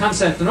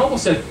Constantinople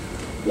said,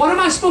 "What am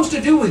I supposed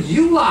to do with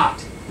you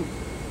lot?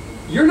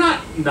 You're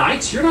not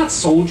knights, you're not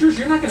soldiers,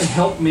 you're not going to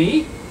help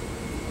me."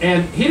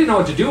 And he didn't know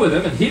what to do with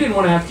them, and he didn't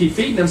want to have to keep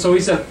feeding them, so he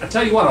said, "I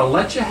tell you what, I'll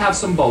let you have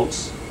some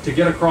boats to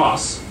get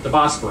across the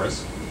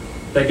Bosphorus."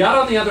 They got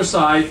on the other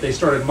side, they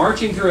started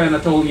marching through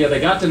Anatolia,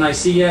 they got to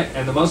Nicaea,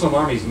 and the Muslim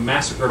armies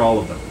massacred all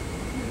of them.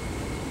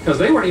 Because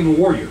they weren't even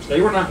warriors,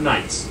 they were not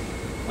knights.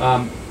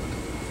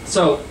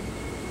 So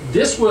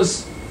this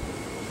was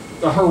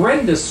a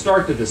horrendous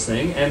start to this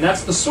thing, and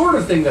that's the sort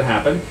of thing that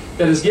happened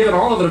that has given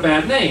all of it a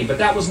bad name. But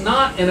that was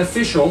not an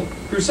official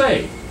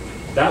crusade.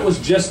 That was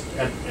just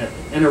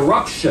an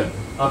eruption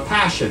of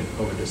passion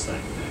over this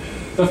thing.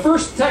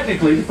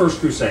 Technically, the first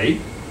crusade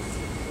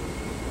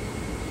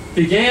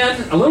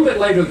began a little bit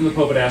later than the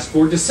Pope had asked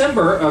for,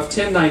 December of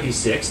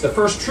 1096. The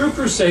first true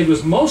crusade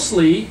was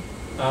mostly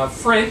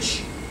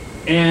French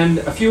and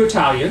a few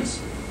Italians.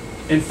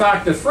 In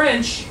fact, the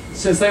French,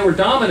 since they were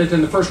dominant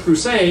in the first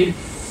crusade,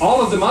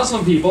 all of the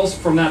Muslim peoples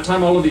from that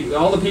time, all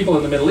the people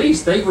in the Middle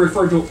East, they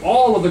referred to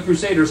all of the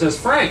crusaders as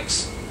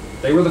Franks.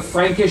 They were the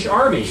Frankish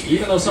army,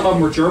 even though some of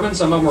them were German,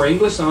 some of them were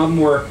English, some of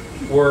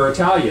them were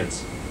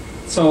Italians.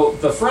 So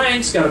the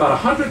Franks got about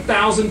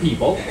 100,000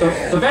 people.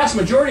 The vast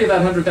majority of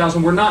that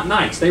 100,000 were not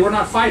knights. They were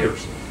not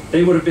fighters.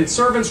 They would have been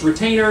servants,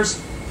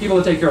 retainers, people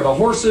to take care of the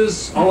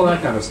horses, all of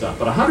that kind of stuff.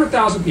 But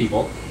 100,000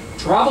 people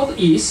traveled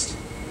east.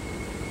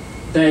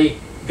 They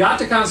got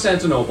to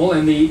Constantinople,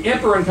 and the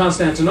emperor in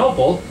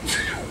Constantinople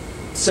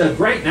said,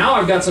 great, now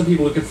I've got some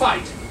people who can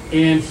fight.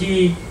 And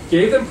he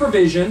gave them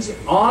provisions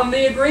on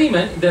the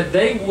agreement that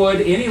they would,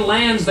 any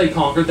lands they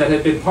conquered that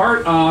had been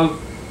part of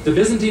the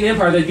Byzantine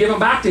Empire, they'd give them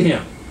back to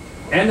him.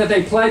 And that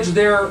they pledged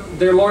their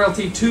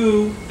loyalty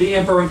to the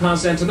emperor in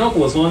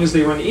Constantinople as long as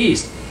they were in the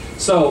east.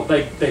 So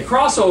they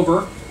cross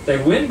over, they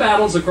win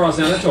battles across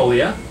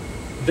Anatolia,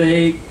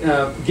 they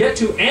get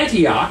to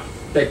Antioch,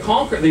 they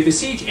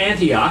besiege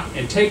Antioch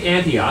and take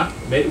Antioch,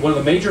 one of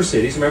the major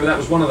cities. Remember, that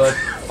was one of the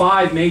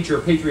 5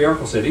 major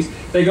patriarchal cities.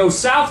 They go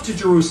south to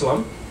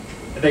Jerusalem,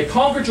 they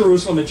conquer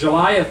Jerusalem in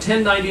July of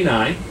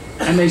 1099,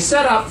 and they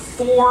set up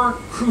 4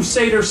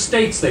 Crusader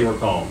states, they were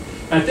called.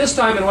 At this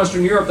time in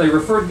Western Europe, they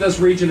referred to this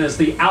region as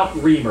the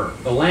Outremer,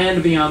 the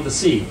land beyond the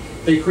sea.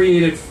 They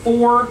created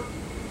 4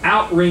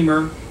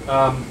 Outremer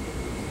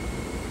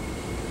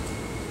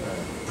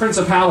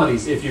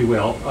principalities, if you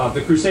will, of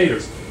the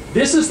Crusaders.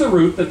 This is the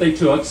route that they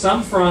took,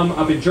 some from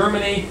up in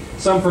Germany,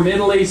 some from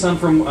Italy, some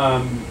from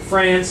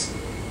France.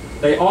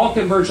 They all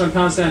converged on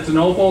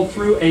Constantinople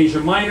through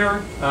Asia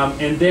Minor,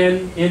 and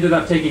then ended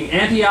up taking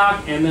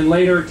Antioch, and then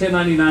later,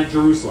 1099,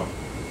 Jerusalem.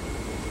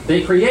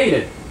 They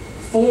created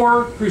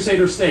 4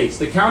 Crusader states: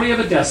 the county of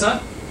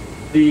Edessa,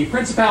 the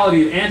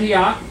Principality of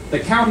Antioch, the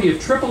county of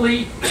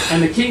Tripoli,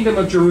 and the kingdom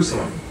of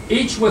Jerusalem,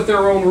 each with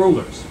their own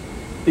rulers.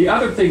 The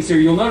other things here,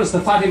 you'll notice the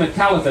Fatimid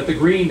Caliphate, the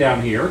green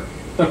down here.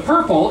 The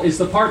purple is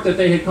the part that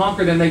they had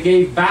conquered and they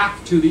gave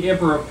back to the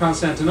emperor of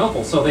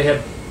Constantinople. So they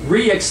had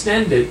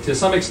re-extended, to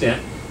some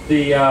extent,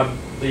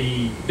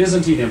 the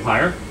Byzantine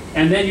Empire.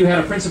 And then you had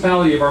a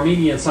Principality of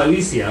Armenia and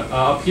Cilicia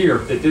up here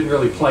that didn't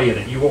really play in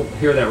it. You won't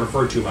hear that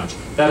referred to much.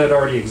 That had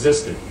already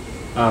existed.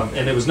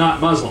 And it was not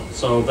Muslim,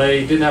 so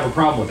they didn't have a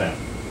problem with that.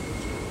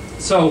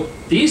 So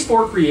these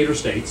 4 creator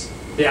states,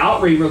 the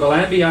Outremer, the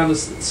land beyond the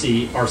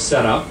sea, are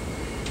set up.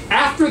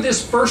 After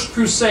this first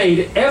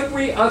crusade,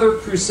 every other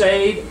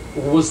crusade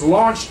was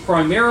launched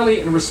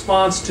primarily in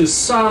response to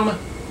some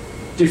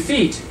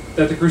defeat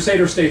that the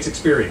Crusader states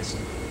experienced.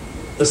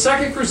 The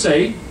Second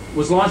Crusade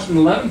was launched in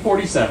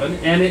 1147,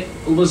 and it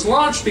was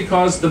launched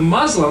because the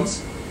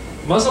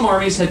Muslim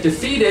armies had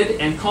defeated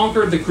and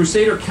conquered the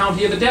Crusader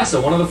county of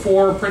Edessa, one of the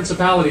 4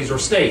 principalities or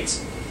states,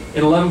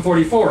 in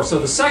 1144. So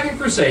the Second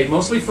Crusade,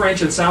 mostly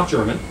French and South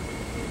German,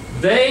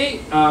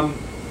 they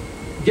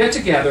get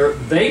together,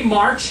 they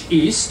march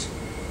east.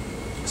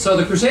 So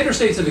the Crusader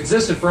states had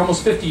existed for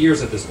almost 50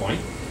 years at this point.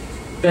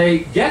 They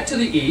get to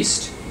the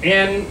east,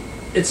 and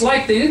it's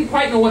like they didn't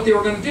quite know what they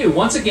were going to do.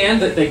 Once again,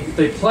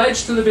 they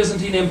pledged to the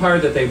Byzantine Empire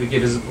that they would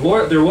give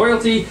their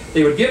loyalty,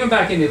 they would give him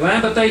back into the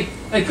land, but they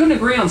couldn't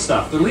agree on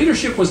stuff. Their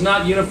leadership was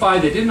not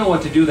unified, they didn't know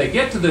what to do. They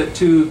get to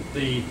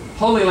the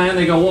Holy Land,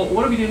 they go, well,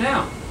 what do we do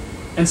now?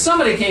 And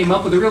somebody came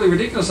up with a really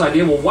ridiculous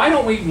idea, well, why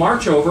don't we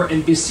march over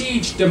and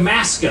besiege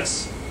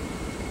Damascus?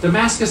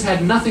 Damascus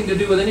had nothing to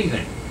do with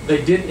anything.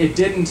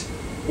 It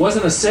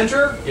wasn't a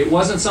center, it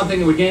wasn't something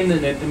that would gain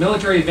them a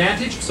military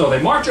advantage, so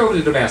they march over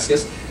to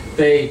Damascus,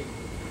 they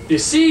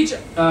besiege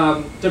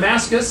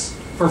Damascus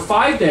for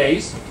 5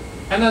 days,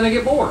 and then they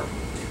get bored.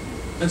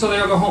 And so they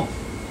all go home.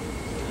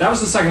 That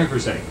was the Second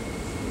Crusade.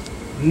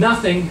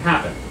 Nothing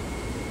happened.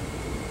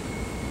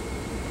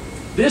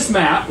 This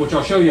map, which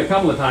I'll show you a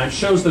couple of times,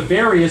 shows the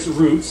various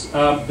routes.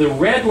 The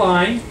red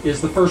line is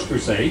the First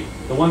Crusade,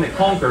 the one that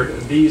conquered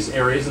these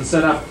areas and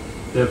set up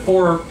the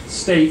 4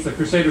 states, the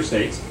Crusader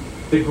states.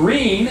 The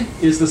green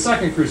is the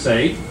Second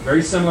Crusade,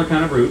 very similar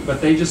kind of route, but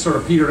they just sort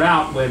of petered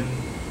out when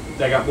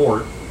they got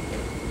bored.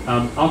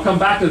 I'll come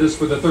back to this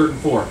for the third and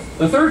fourth.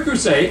 The Third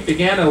Crusade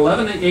began in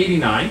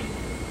 1189,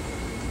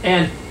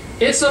 and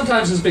it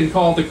sometimes has been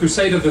called the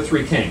Crusade of the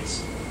Three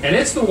Kings. And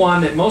it's the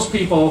one that most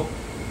people,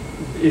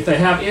 if they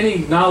have any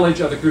knowledge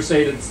of the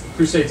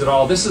Crusades at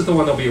all, this is the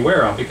one they'll be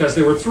aware of, because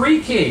there were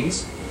 3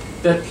 kings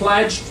that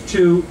pledged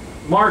to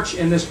march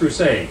in this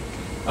crusade.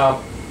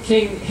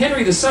 King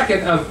Henry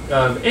II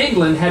of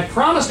England had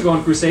promised to go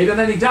on crusade, and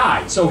then he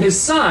died. So his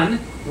son,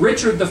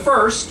 Richard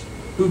I,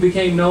 who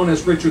became known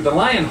as Richard the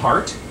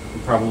Lionheart,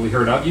 you've probably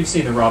heard of, you've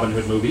seen the Robin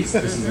Hood movies,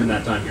 this is in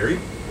that time period.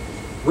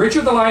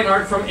 Richard the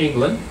Lionheart from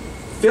England,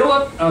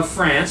 Philip of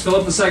France,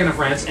 Philip II of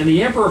France, and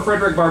the Emperor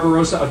Frederick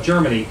Barbarossa of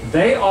Germany,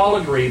 they all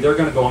agree they're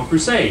going to go on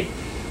crusade.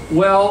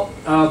 Well,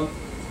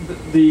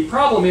 the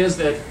problem is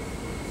that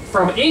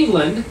from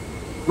England,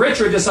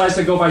 Richard decides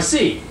to go by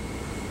sea.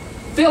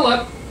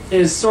 Philip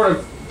is sort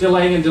of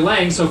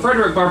delaying, so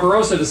Frederick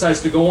Barbarossa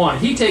decides to go on.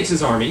 He takes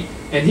his army,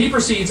 and he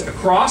proceeds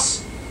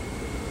across,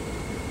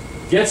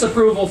 gets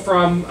approval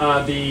from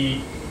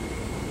the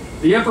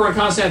Emperor in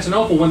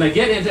Constantinople. When they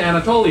get into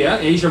Anatolia,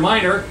 Asia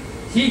Minor,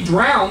 he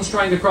drowns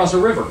trying to cross a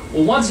river.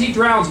 Well, once he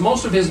drowns,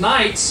 most of his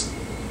knights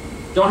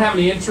don't have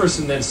any interest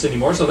in this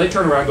anymore, so they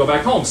turn around and go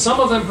back home. Some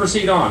of them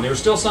proceed on. There are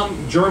still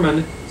some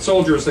German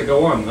soldiers that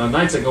go on,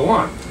 knights that go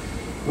on.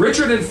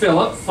 Richard and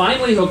Philip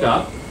finally hook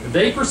up.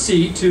 They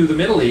proceed to the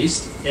Middle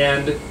East,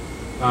 and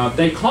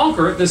they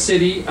conquer the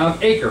city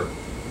of Acre,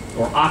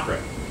 or Acre,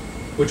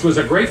 which was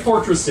a great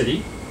fortress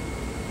city.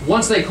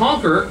 Once they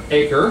conquer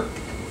Acre,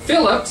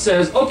 Philip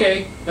says,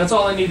 okay, that's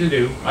all I need to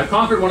do. I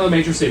conquered one of the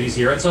major cities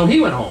here, and so he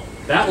went home.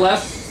 That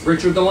left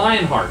Richard the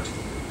Lionheart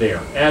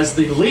there as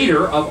the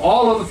leader of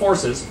all of the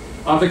forces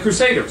of the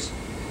Crusaders.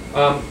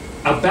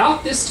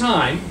 About this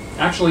time,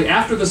 actually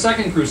after the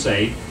Second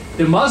Crusade,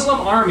 the Muslim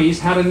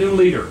armies had a new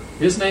leader.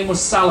 His name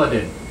was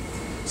Saladin.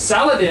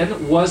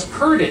 Saladin was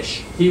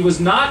Kurdish. He was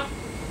not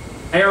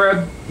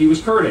Arab, he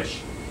was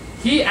Kurdish.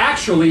 He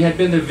actually had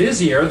been the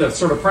vizier, the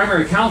sort of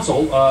primary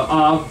council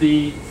of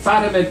the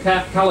Fatimid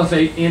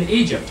Caliphate in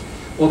Egypt.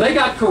 Well, they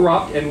got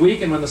corrupt and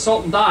weak, and when the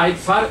Sultan died,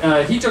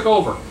 he took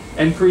over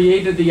and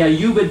created the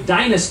Ayyubid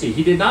dynasty.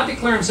 He did not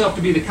declare himself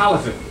to be the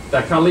Caliph,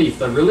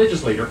 the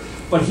religious leader,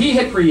 but he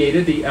had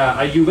created the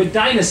Ayyubid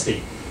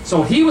dynasty.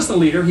 So he was the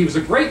leader, he was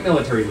a great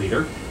military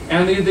leader,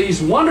 and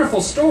these wonderful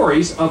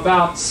stories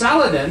about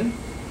Saladin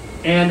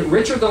and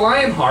Richard the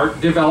Lionheart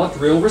developed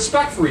real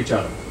respect for each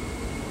other.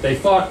 They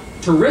fought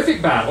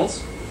terrific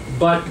battles,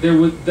 but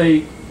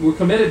they were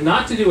committed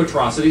not to do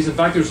atrocities. In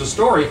fact, there's a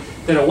story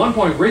that at one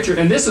point Richard,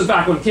 and this is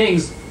back when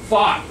kings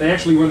fought, they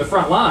actually were in the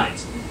front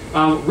lines.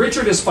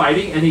 Richard is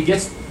fighting and he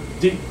gets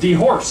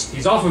dehorsed.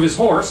 He's off of his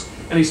horse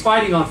and he's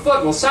fighting on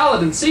foot. Well,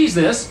 Saladin sees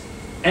this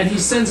and he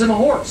sends him a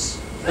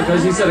horse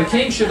because he said a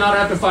king should not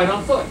have to fight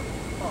on foot.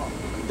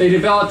 They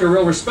developed a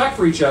real respect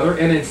for each other,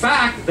 and in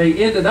fact, they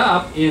ended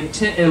up in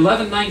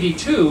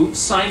 1192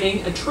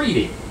 signing a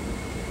treaty.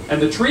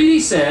 And the treaty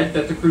said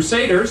that the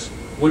Crusaders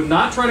would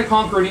not try to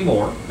conquer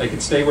anymore. They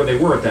could stay where they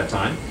were at that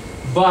time.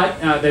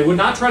 But they would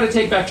not try to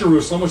take back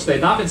Jerusalem, which they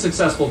had not been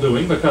successful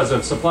doing because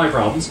of supply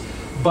problems.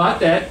 But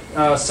that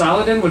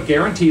Saladin would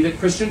guarantee that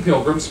Christian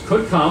pilgrims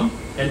could come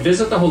and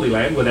visit the Holy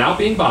Land without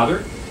being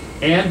bothered,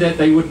 and that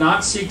they would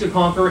not seek to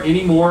conquer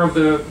any more of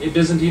the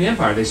Byzantine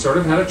Empire. They sort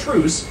of had a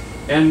truce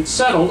and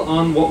settled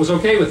on what was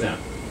okay with them.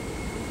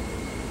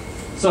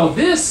 So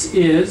this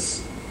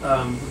is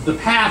the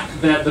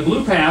path, the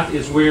blue path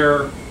is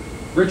where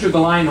Richard the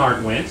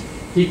Lionheart went.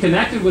 He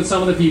connected with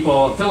some of the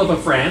people, Philip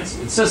of France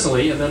in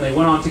Sicily, and then they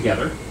went on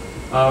together.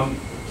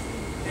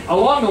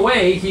 Along the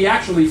way, he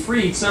actually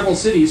freed several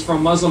cities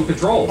from Muslim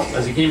control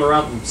as he came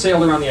around,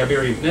 sailed around the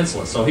Iberian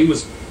Peninsula. So he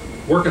was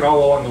working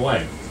all along the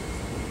way.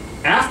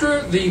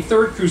 After the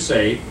Third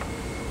Crusade,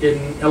 in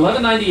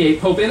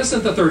 1198, Pope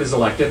Innocent III is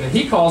elected, and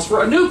he calls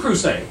for a new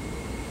crusade.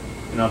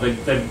 You know,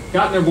 they've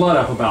gotten their blood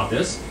up about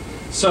this.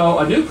 So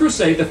a new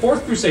crusade, the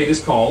Fourth Crusade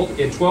is called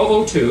in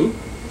 1202.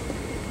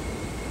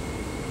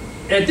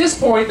 At this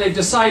point, they've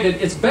decided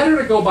it's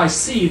better to go by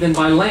sea than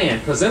by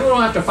land, because then we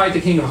don't have to fight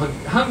the King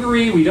of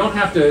Hungary. We don't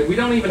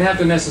even have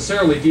to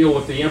necessarily deal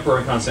with the Emperor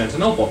in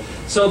Constantinople.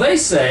 So they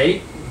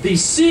say the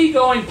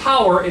sea-going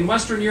power in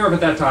Western Europe at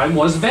that time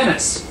was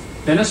Venice.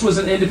 Venice was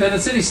an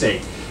independent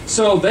city-state.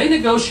 So they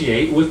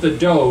negotiate with the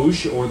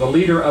Doge, or the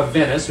leader of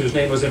Venice, whose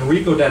name was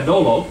Enrico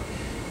Dandolo,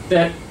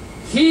 that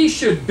he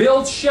should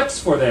build ships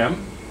for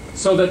them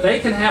so that they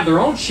can have their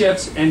own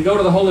ships and go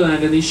to the Holy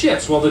Land in these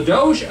ships. Well, the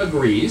Doge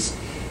agrees.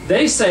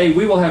 They say,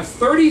 we will have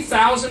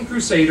 30,000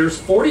 crusaders,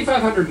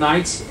 4,500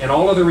 knights, and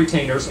all other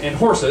retainers and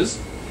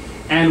horses,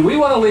 and we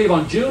want to leave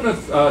on June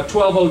of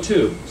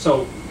 1202.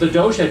 So the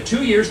Doge had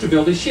 2 years to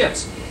build his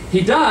ships.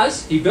 He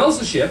does. He builds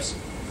the ships.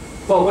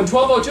 But when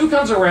 1202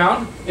 comes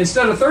around,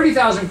 instead of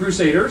 30,000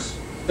 crusaders,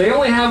 they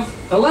only have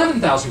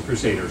 11,000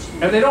 crusaders.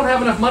 And they don't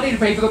have enough money to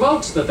pay for the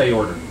boats that they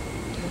ordered.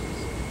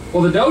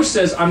 Well, the Doge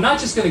says, I'm not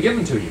just going to give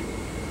them to you.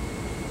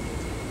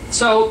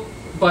 So,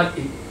 but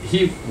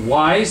he,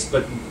 wise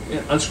but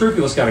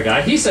unscrupulous kind of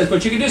guy, he says,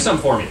 but you can do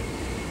something for me.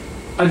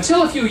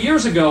 Until a few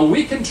years ago,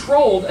 we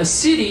controlled a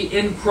city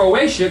in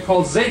Croatia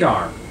called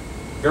Zadar.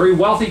 Very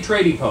wealthy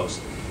trading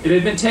post. It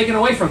had been taken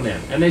away from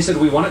them. And they said,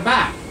 we want it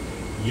back.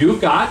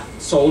 You've got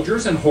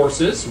soldiers and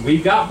horses,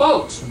 we've got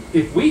boats.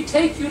 If we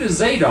take you to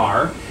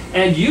Zadar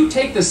and you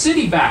take the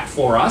city back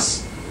for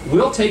us,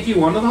 we'll take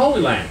you onto the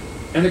Holy Land.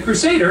 And the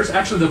Crusaders,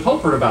 actually the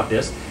Pope heard about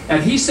this,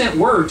 and he sent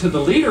word to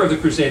the leader of the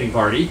crusading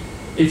party,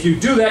 if you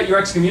do that, you're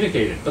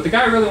excommunicated. But the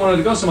guy really wanted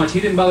to go so much, he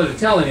didn't bother to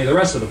tell any of the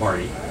rest of the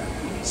party.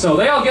 So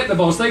they all get in the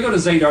boats, they go to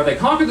Zadar, they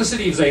conquer the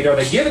city of Zadar,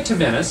 they give it to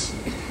Venice,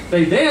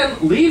 they then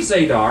leave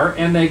Zadar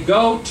and they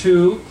go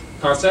to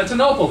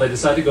Constantinople. They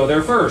decide to go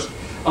there first.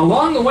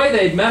 Along the way,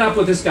 they had met up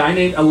with this guy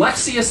named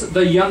Alexius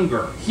the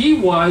Younger. He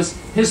was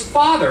his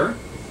father,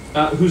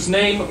 whose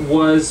name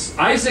was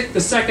Isaac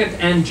II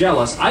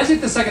Angelus.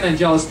 Isaac II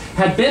Angelus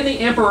had been the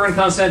emperor in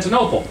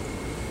Constantinople.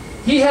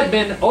 He had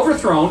been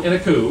overthrown in a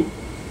coup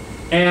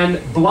and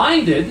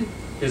blinded.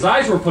 His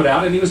eyes were put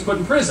out and he was put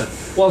in prison.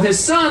 Well,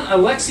 his son,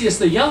 Alexius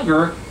the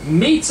Younger,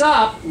 meets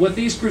up with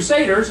these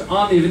crusaders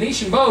on the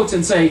Venetian boats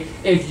and say,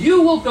 if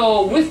you will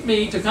go with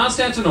me to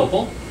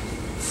Constantinople,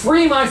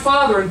 free my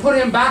father and put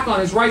him back on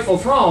his rightful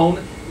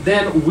throne,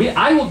 then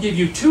I will give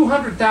you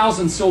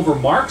 200,000 silver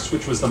marks,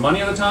 which was the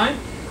money of the time.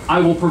 I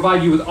will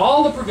provide you with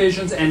all the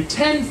provisions and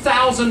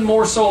 10,000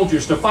 more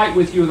soldiers to fight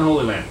with you in the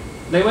Holy Land.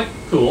 They went,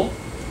 cool,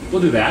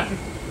 we'll do that.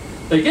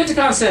 They get to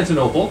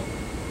Constantinople.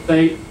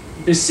 They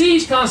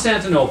besiege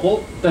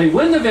Constantinople. They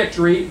win the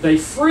victory. They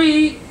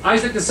free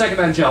Isaac II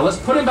Angelus,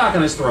 put him back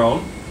on his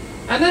throne,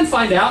 and then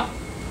find out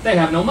they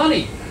have no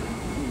money.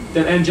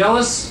 That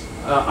Angelus,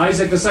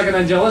 Isaac II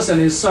Angelus and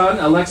his son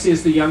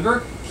Alexius the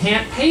Younger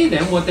can't pay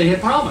them what they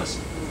had promised.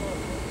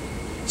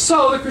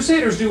 So the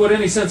Crusaders do what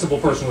any sensible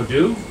person would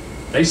do.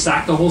 They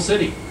sack the whole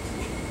city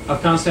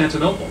of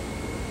Constantinople.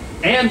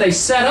 And they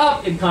set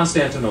up in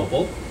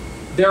Constantinople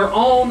their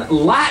own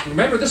Latin.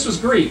 Remember, this was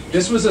Greek.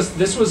 This was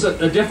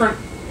a different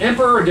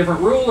emperor, a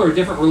different ruler, a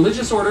different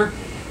religious order.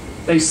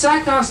 They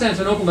sacked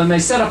Constantinople and they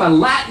set up a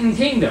Latin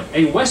kingdom,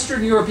 a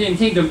Western European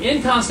kingdom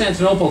in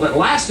Constantinople that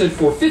lasted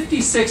for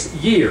 56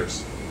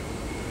 years.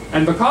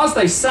 And because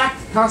they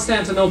sacked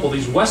Constantinople,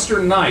 these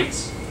Western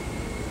knights,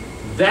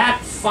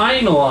 that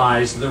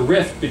finalized the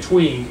rift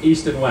between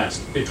East and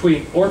West,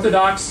 between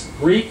Orthodox,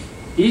 Greek,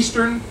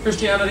 Eastern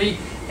Christianity,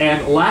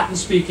 and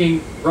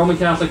Latin-speaking Roman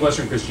Catholic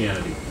Western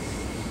Christianity.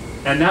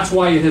 And that's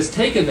why it has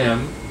taken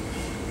them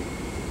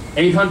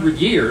 800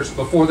 years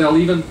before they'll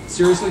even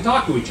seriously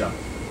talk to each other.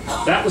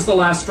 That was the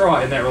last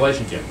straw in that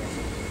relationship.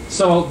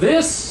 So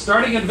this,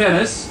 starting in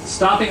Venice,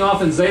 stopping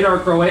off in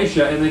Zadar,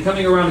 Croatia, and then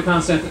coming around to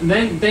Constantinople,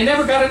 and they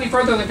never got any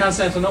further than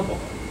Constantinople.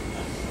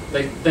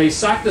 They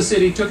sacked the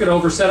city, took it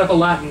over, set up a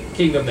Latin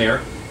kingdom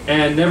there,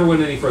 and never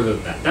went any further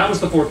than that. That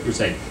was the Fourth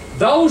Crusade.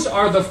 Those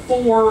are the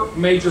four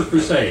major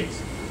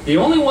crusades. The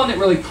only one that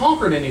really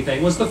conquered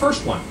anything was the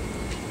first one.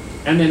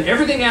 And then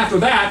everything after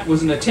that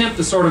was an attempt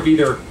to sort of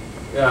either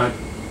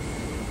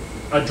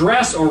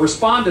address or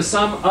respond to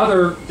some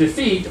other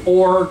defeat,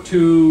 or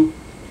to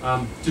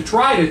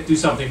try to do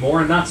something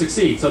more and not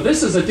succeed. So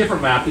this is a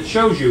different map that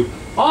shows you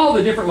all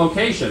the different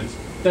locations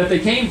that they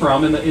came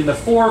from in the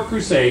four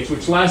crusades,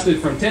 which lasted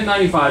from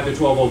 1095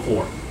 to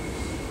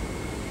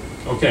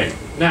 1204. Okay,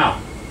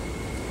 now,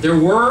 there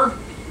were,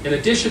 in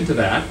addition to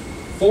that,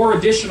 4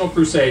 additional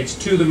crusades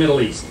to the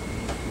Middle East.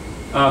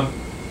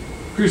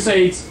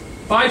 Crusades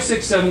 5,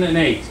 6, 7, and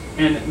 8,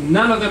 and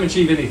none of them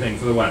achieved anything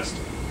for the West.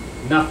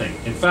 Nothing.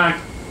 In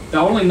fact, the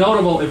only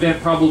notable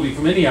event probably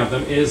from any of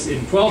them is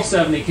in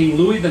 1270, King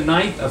Louis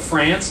IX of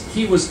France,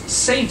 he was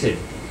sainted.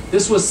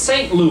 This was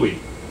Saint Louis.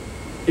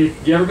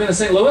 You ever been to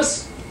St.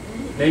 Louis?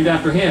 Named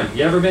after him.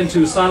 You ever been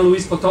to San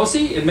Luis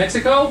Potosi in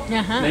Mexico?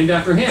 Named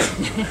after him.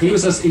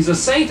 He's a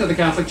saint of the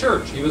Catholic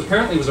Church. He was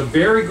apparently was a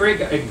very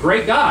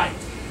great guy.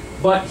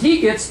 But he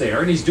gets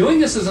there, and he's doing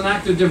this as an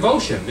act of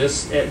devotion.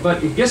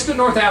 But he gets to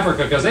North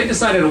Africa because they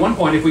decided at one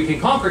point, if we can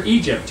conquer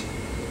Egypt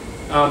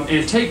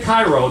and take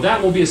Cairo,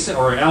 that will be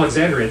or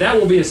Alexandria, that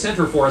will be a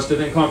center for us to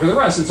then conquer the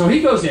rest. And so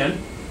he goes in,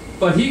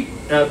 but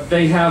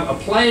they have a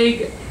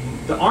plague.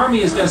 The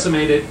army is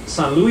decimated.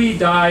 St. Louis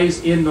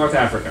dies in North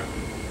Africa.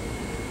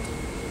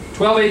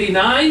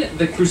 1289,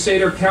 the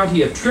Crusader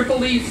county of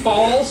Tripoli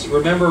falls.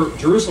 Remember,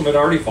 Jerusalem had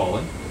already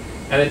fallen.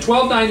 And in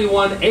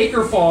 1291,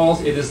 Acre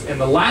falls.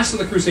 And the last of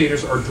the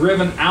Crusaders are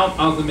driven out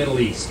of the Middle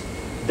East.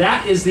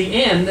 That is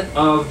the end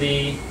of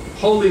the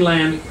Holy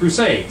Land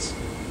Crusades.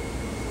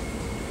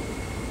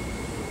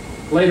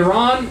 Later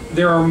on,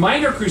 there are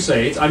minor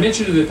crusades. I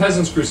mentioned the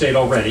Peasants' Crusade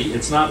already.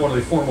 It's not one of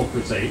the formal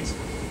crusades.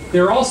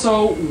 There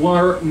also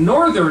were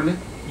northern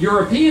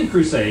European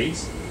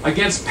crusades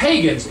against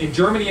pagans in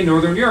Germany and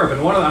Northern Europe.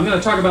 And I'm going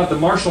to talk about the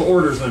martial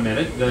orders in a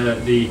minute,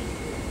 the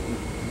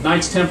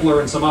Knights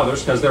Templar and some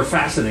others, because they're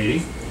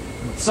fascinating.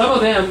 Some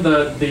of them,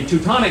 the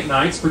Teutonic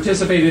Knights,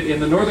 participated in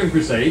the Northern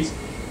Crusades.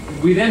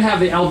 We then have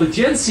the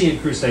Albigensian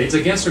Crusades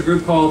against a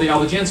group called the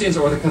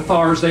Albigensians or the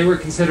Cathars. They were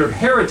considered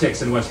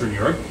heretics in Western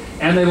Europe.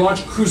 And they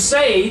launched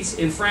crusades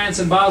in France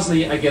and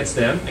Bosnia against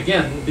them.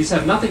 Again, these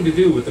have nothing to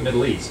do with the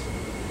Middle East.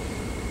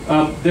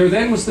 There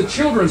then was the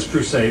Children's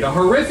Crusade, a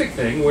horrific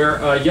thing where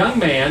a young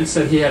man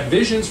said he had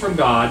visions from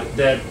God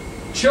that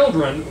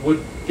children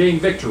would gain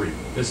victory.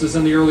 This is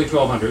in the early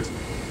 1200s.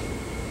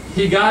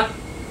 He got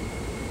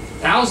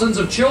thousands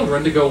of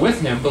children to go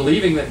with him,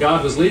 believing that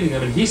God was leading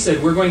them, and he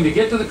said, we're going to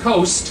get to the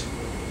coast,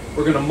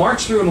 we're going to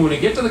march through, and when we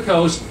get to the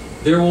coast,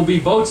 there will be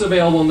boats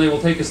available and they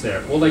will take us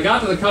there. Well, they got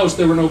to the coast,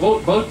 there were no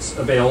boats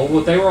available,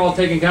 but they were all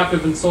taken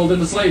captive and sold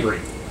into slavery.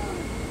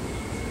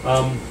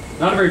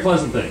 Not a very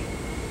pleasant thing.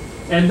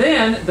 And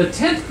then the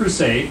 10th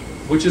Crusade,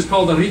 which is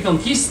called the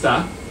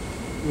Reconquista,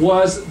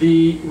 was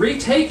the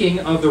retaking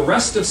of the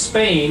rest of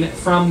Spain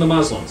from the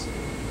Muslims.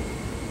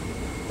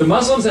 The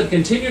Muslims had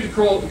continued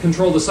to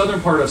control the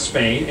southern part of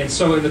Spain, and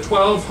so in the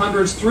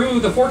 1200s through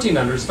the 1400s,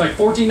 in fact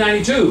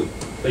 1492,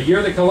 the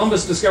year that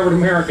Columbus discovered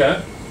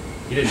America,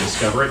 he didn't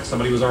discover it,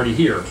 somebody was already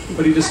here,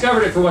 but he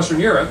discovered it for Western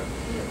Europe.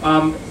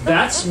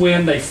 That's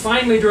when they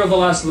finally drove the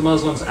last of the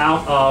Muslims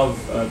out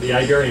of the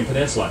Iberian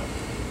Peninsula.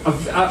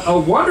 A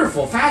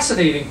wonderful,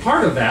 fascinating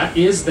part of that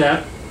is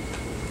that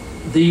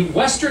the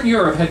Western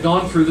Europe had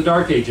gone through the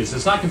Dark Ages.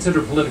 It's not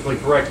considered politically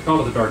correct to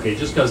call it the Dark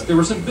Ages because there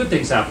were some good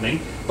things happening,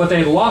 but they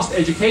had lost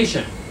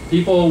education.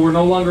 People were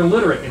no longer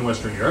literate in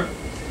Western Europe.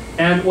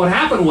 And what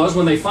happened was,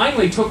 when they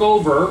finally took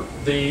over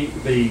the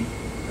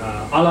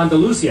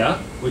Al-Andalusia,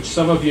 which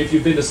some of you, if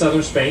you've been to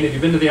southern Spain, if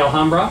you've been to the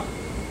Alhambra,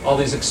 all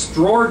these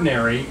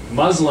extraordinary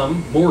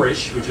Muslim,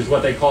 Moorish, which is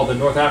what they call the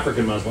North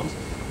African Muslims,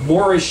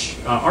 Moorish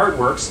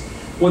artworks,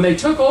 when they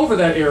took over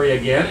that area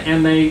again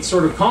and they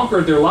sort of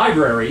conquered their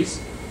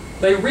libraries,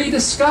 they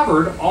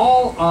rediscovered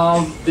all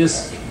of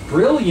this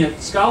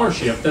brilliant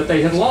scholarship that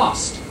they had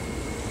lost.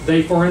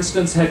 They, for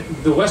instance,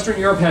 the Western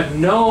Europe had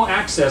no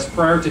access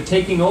prior to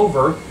taking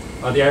over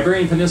the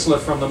Iberian Peninsula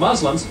from the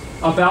Muslims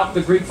about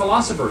the Greek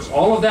philosophers.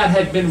 All of that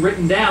had been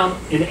written down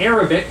in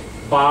Arabic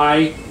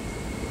by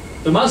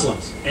the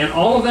Muslims. And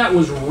all of that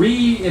was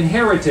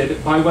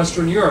re-inherited by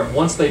Western Europe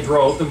once they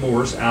drove the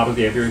Moors out of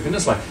the Iberian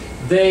Peninsula.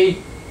 They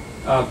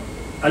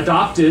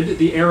adopted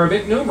the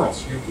Arabic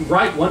numerals. You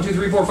write 1, 2,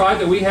 3, 4, 5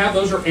 that we have,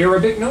 those are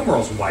Arabic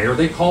numerals. Why are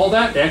they called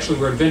that? They actually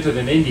were invented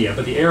in India,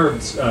 but the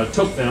Arabs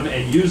took them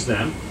and used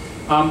them.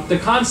 The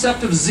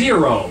concept of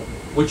zero,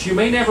 which you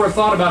may never have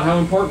thought about how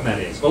important that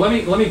is. But let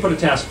me put a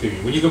task to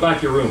you. When you go back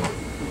to your room,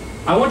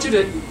 I want you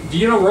to, do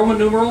you know Roman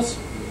numerals?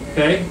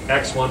 Okay,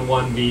 X1,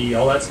 1B,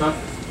 all that stuff.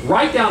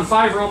 Write down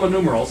 5 Roman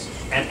numerals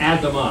and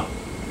add them up.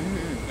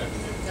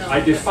 I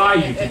defy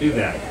you to do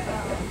that.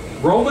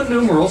 Roman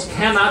numerals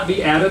cannot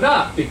be added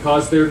up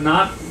because they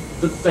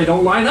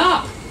don't line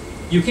up.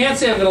 You can't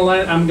say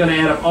I'm going to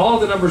add up all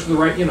of the numbers to the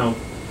right, you know.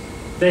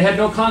 They had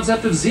no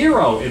concept of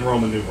zero in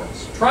Roman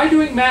numerals. Try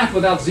doing math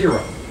without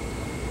zero.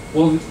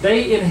 Well,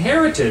 they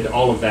inherited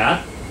all of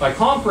that by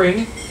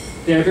conquering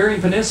the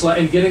Iberian Peninsula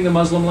and getting the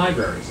Muslim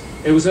libraries.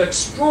 It was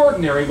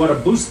extraordinary what a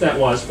boost that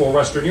was for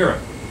Western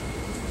Europe.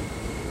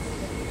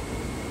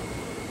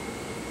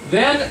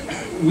 Then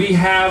we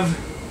have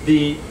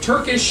the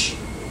Turkish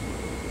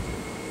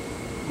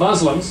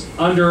Muslims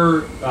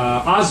under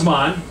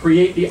Osman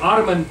create the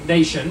Ottoman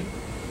nation.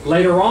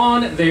 Later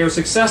on, they are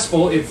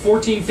successful. In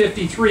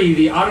 1453,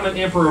 the Ottoman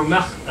Emperor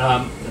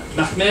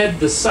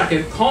Mehmed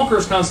II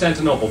conquers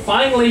Constantinople,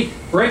 finally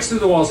breaks through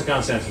the walls of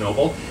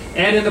Constantinople,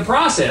 and in the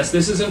process,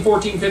 this is in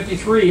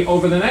 1453,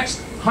 over the next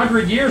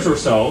 100 years or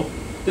so,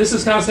 this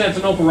is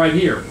Constantinople right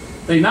here.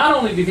 They not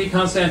only defeat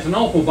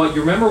Constantinople, but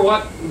you remember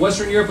what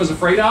Western Europe was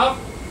afraid of?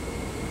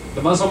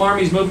 The Muslim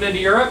armies moving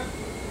into Europe?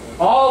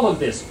 All of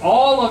this,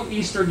 all of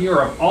Eastern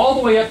Europe, all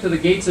the way up to the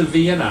gates of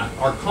Vienna,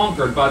 are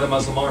conquered by the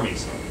Muslim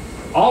armies.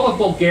 All of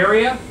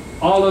Bulgaria,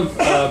 all of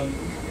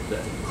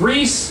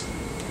Greece,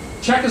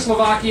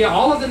 Czechoslovakia,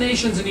 all of the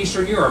nations in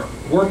Eastern Europe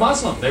were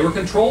Muslim. They were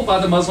controlled by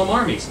the Muslim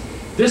armies.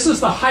 This is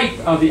the height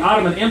of the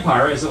Ottoman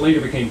Empire, as it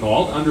later became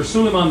called, under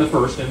Suleiman I in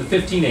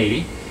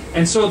 1580.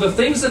 And so the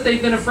things that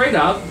they've been afraid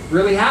of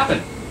really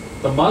happened.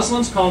 The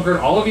Muslims conquered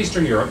all of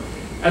Eastern Europe.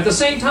 At the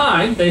same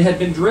time, they had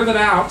been driven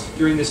out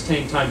during this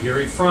same time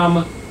period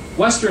from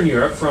Western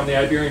Europe, from the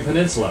Iberian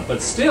Peninsula.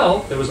 But still,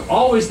 there was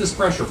always this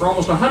pressure. For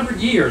almost 100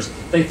 years,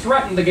 they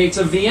threatened the gates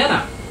of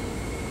Vienna.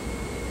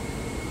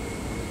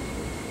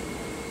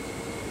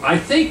 I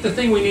think the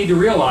thing we need to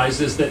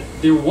realize is that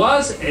there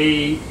was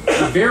a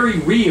very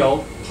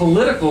real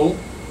political,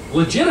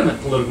 legitimate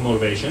political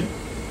motivation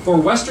for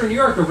Western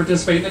Europe to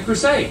participate in the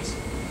Crusades.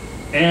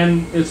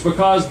 And it's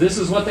because this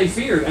is what they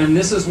feared, and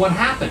this is what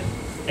happened.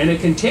 And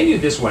it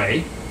continued this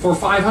way for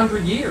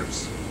 500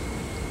 years.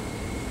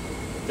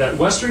 That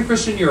Western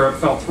Christian Europe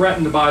felt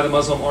threatened by the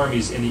Muslim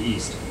armies in the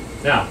East.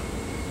 Now,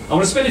 I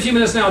want to spend a few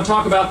minutes now and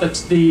talk about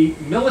the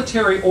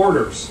military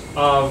orders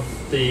of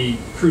the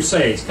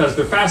Crusades, because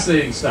they're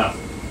fascinating stuff.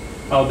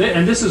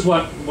 And this is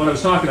what I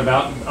was talking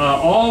about.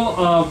 All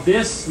of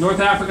this,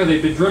 North Africa,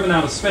 they'd been driven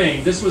out of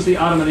Spain. This was the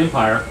Ottoman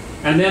Empire.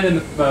 And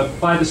then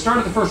by the start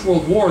of the First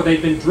World War,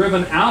 they'd been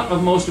driven out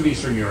of most of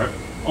Eastern Europe,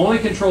 only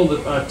controlled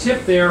a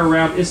tip there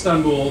around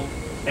Istanbul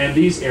and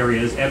these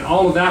areas, and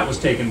all of that was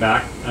taken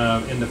back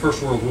in the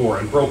First World War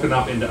and broken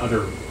up into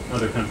other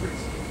countries.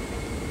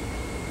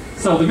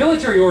 So the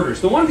military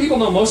orders, the one people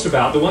know most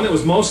about, the one that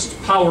was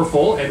most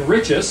powerful and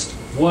richest,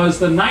 was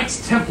the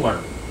Knights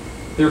Templar.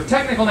 Their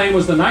technical name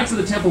was the Knights of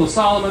the Temple of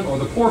Solomon, or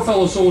the Poor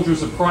Fellow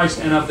Soldiers of Christ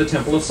and of the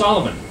Temple of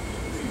Solomon.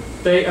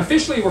 They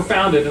officially were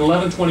founded in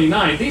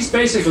 1129. These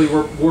basically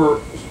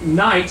were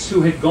knights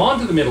who had gone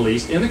to the Middle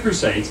East in the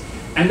Crusades,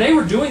 and they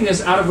were doing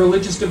this out of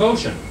religious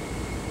devotion.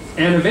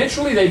 And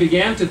eventually they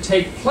began to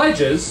take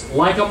pledges,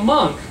 like a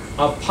monk,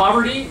 of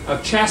poverty,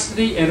 of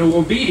chastity, and of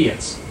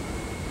obedience.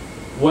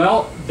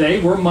 Well, they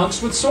were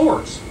monks with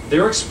swords.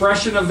 Their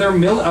expression of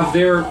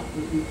their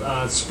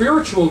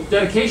spiritual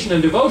dedication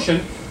and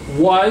devotion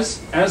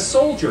was as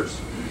soldiers.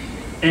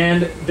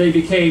 And they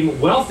became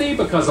wealthy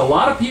because a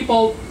lot of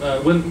people,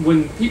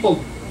 when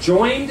people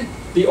joined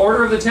the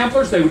Order of the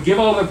Templars, they would give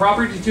all their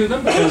property to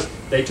them because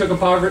they took a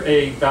vow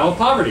of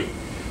poverty.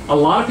 A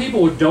lot of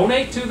people would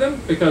donate to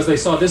them because they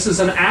saw this as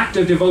an act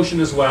of devotion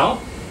as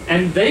well.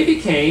 And they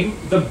became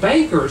the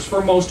bankers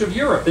for most of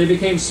Europe. They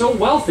became so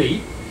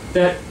wealthy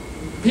that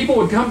people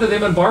would come to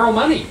them and borrow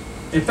money.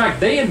 In fact,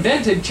 they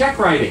invented check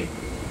writing.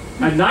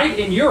 A knight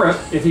in Europe,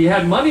 if he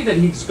had money that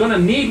he's going to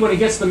need when he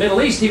gets to the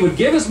Middle East, he would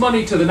give his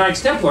money to the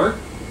Knights Templar,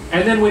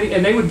 and then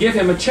they would give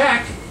him a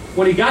check,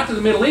 when he got to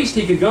the Middle East,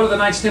 he could go to the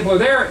Knights Templar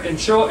there and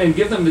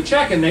give them the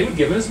check, and they would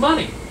give him his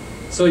money.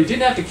 So he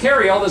didn't have to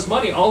carry all this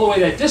money all the way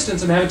that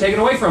distance and have it taken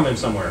away from him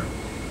somewhere.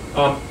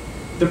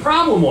 The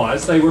problem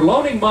was they were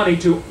loaning money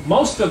to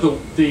most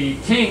of the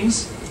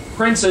kings,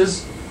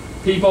 princes,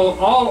 people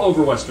all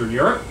over Western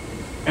Europe,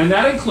 and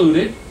that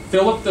included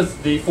Philip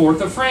IV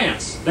of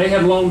France. They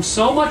had loaned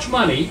so much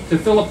money to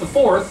Philip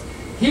IV,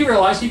 he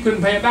realized he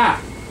couldn't pay it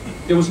back.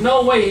 There was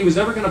no way he was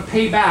ever going to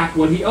pay back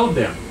what he owed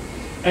them.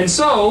 And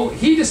so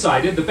he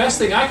decided the best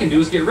thing I can do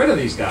is get rid of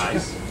these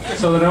guys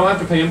so that I don't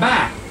have to pay them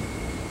back.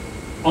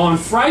 On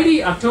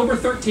Friday, October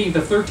 13th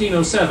of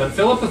 1307,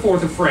 Philip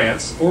IV of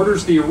France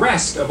orders the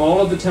arrest of all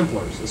of the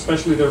Templars,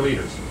 especially their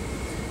leaders.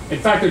 In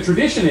fact, the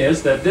tradition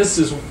is that this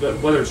is,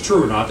 whether it's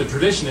true or not, the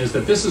tradition is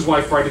that this is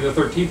why Friday the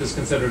 13th is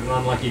considered an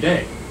unlucky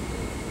day.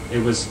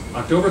 It was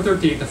October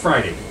 13th, a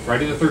Friday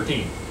the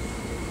 13th.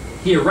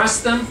 He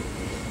arrests them.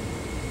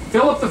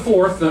 Philip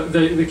IV,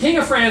 the King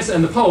of France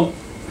and the Pope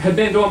had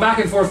been going back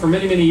and forth for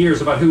many, many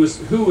years about who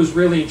was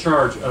really in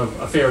charge of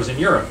affairs in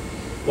Europe.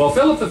 Well,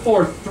 Philip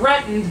IV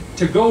threatened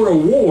to go to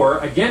war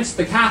against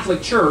the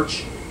Catholic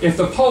Church if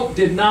the Pope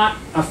did not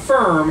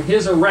affirm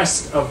his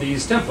arrest of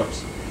these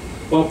Templars.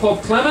 Well,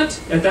 Pope Clement,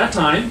 at that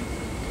time,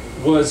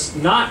 was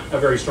not a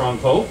very strong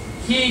pope.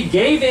 He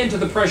gave in to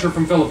the pressure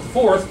from Philip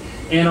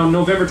IV, and on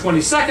November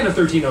 22nd of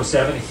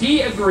 1307,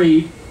 he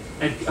agreed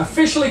and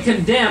officially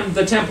condemned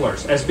the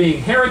Templars as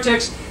being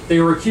heretics. They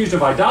were accused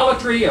of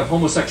idolatry, of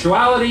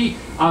homosexuality,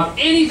 of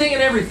anything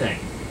and everything.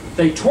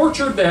 They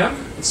tortured them.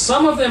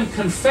 Some of them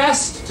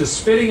confessed to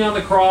spitting on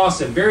the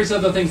cross and various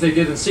other things they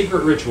did in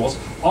secret rituals.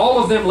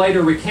 All of them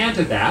later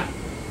recanted that.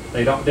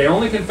 They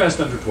only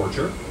confessed under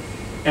torture.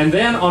 And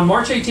then on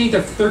March 18th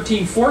of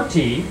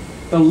 1314,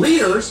 the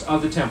leaders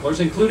of the Templars,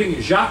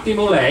 including Jacques de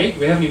Molay, do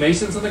we have any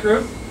Masons in the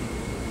group?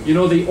 You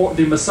know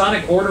the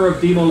Masonic Order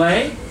of de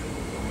Molay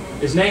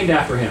is named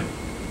after him.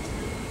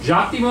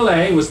 Jacques de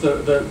Molay was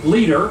the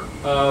leader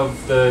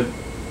of the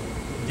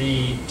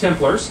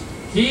Templars.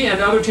 He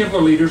and other Templar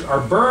leaders are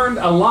burned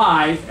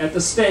alive at the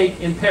stake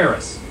in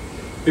Paris.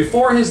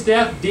 Before his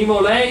death, de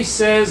Molay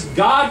says,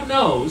 God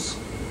knows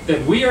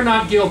that we are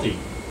not guilty,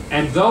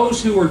 and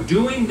those who are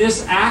doing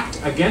this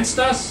act against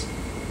us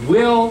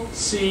will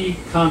see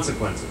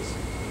consequences.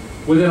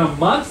 Within a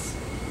month,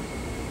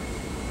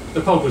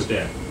 the Pope was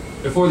dead.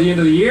 Before the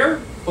end of the year,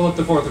 Philip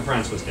IV of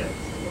France was dead.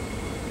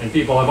 And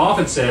people have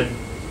often said,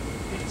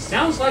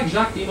 sounds like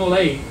Jacques de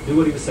Molay knew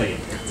what he was saying.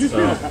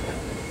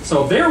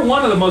 So they're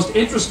one of the most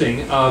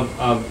interesting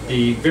of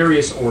the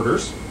various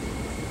orders.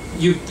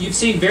 You've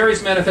seen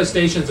various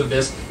manifestations of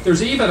this.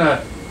 There's even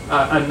a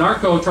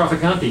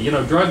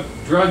narco-traficante,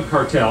 drug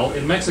cartel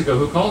in Mexico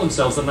who call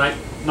themselves the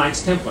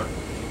Knights Templar.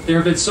 There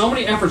have been so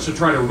many efforts to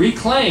try to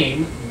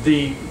reclaim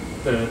the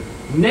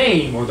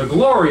name or the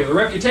glory or the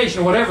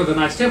reputation or whatever the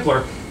Knights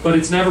Templar, but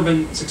it's never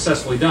been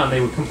successfully done.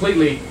 They were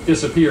completely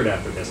disappeared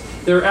after this.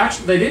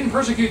 They didn't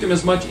persecute them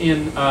as much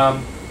in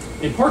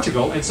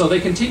Portugal, and so they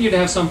continue to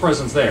have some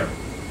presence there.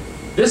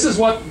 This is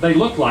what they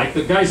look like,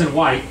 the guys in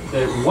white,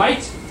 the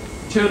white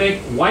tunic,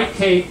 white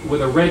cape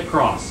with a red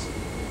cross.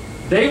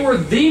 They were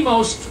the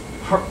most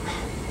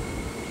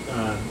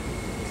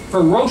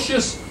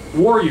ferocious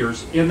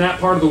warriors in that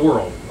part of the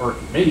world, or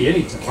maybe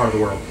any part of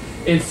the world.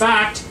 In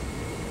fact,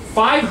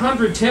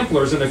 500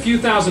 Templars and a few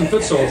thousand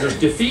foot soldiers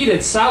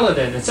defeated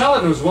Saladin, and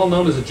Saladin was well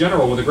known as a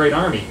general with a great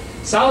army.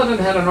 Saladin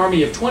had an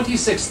army of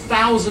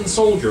 26,000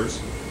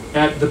 soldiers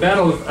at the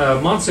Battle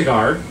of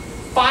Montségard.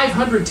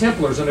 500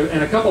 Templars and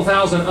a couple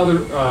thousand other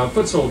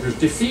foot soldiers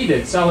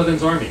defeated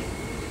Saladin's army.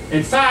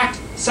 In fact,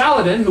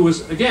 Saladin, who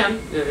was,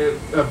 again,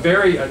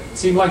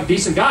 seemed like a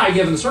decent guy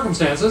given the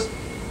circumstances,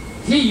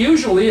 he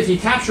usually, if he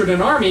captured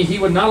an army, he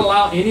would not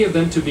allow any of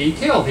them to be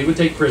killed. He would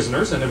take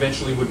prisoners and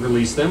eventually would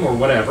release them or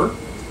whatever,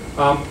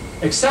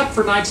 except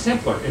for Knights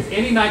Templar. If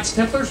any Knights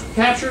Templars were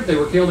captured, they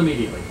were killed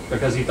immediately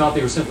because he thought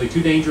they were simply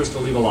too dangerous to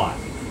leave alive.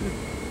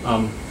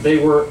 They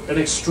were an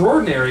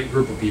extraordinary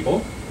group of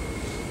people,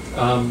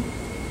 and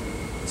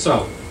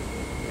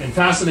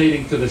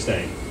fascinating to this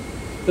day.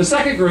 The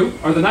second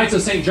group are the Knights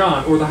of St.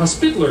 John, or the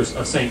Hospitallers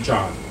of St.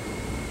 John.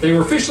 They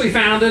were officially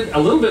founded a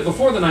little bit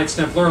before the Knights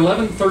Templar,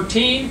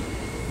 1113.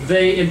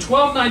 In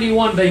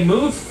 1291, they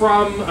moved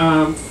from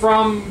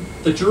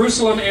the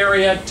Jerusalem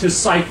area to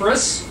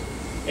Cyprus,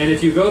 and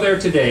if you go there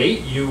today,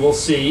 you will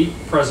see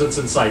presence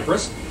in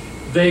Cyprus.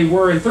 They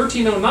were, in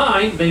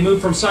 1309, they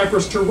moved from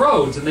Cyprus to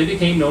Rhodes, and they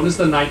became known as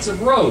the Knights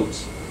of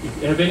Rhodes.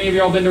 Have any of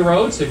you all been to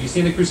Rhodes? Have you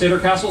seen the Crusader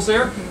castles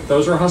there?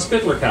 Those are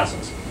Hospitaller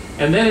castles.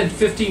 And then in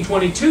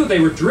 1522, they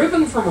were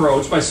driven from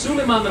Rhodes by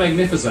Suleiman the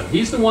Magnificent.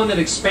 He's the one that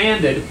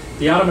expanded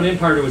the Ottoman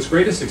Empire to its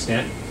greatest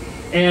extent.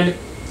 And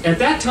at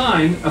that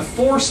time, a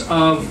force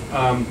of,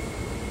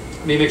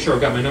 let me make sure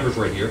I've got my numbers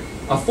right here,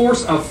 a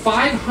force of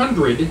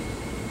 500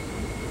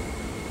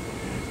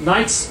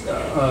 Knights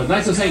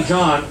of St.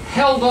 John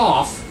held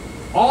off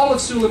all of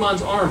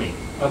Suleiman's army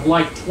of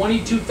like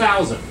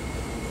 22,000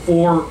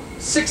 for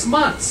 6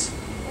 months.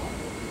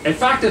 In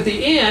fact, at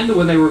the end,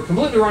 when they were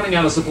completely running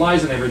out of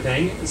supplies and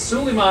everything,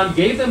 Suleiman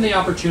gave them the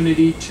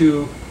opportunity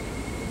to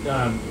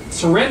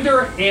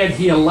surrender, and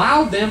he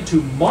allowed them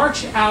to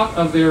march out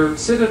of their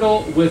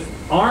citadel with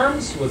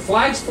arms, with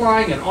flags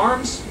flying and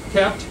arms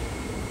kept,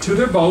 to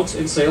their boats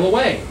and sail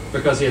away,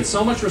 because he had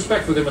so much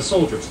respect for them as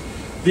soldiers.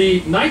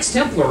 The Knights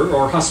Templar,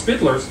 or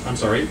Hospitallers, I'm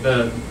sorry,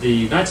 the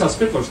Knights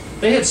Hospitallers,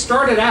 they had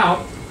started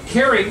out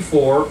caring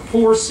for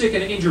poor, sick,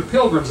 and injured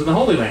pilgrims in the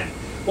Holy Land.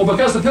 Well,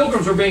 because the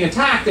pilgrims were being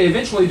attacked, they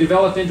eventually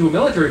developed into a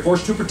military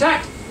force to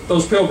protect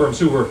those pilgrims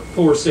who were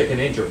poor, sick,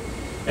 and injured.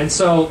 And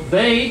so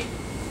they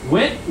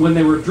went, when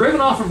they were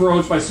driven off of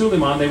Rhodes by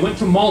Suleiman, they went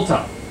to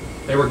Malta.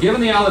 They were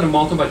given the island of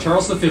Malta by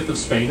Charles V of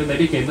Spain, and they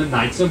became the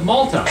Knights of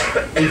Malta.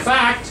 In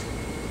fact,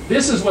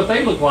 this is what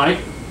they look like.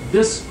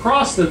 This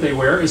cross that they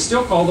wear is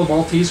still called the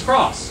Maltese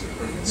cross.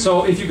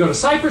 So if you go to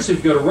Cyprus, if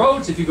you go to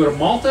Rhodes, if you go to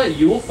Malta,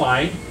 you will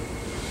find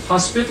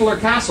hospitaller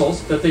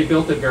castles that they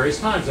built at various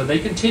times, and they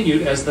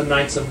continued as the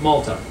Knights of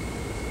Malta.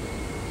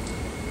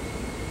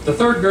 The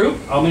third group,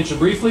 I'll mention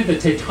briefly, the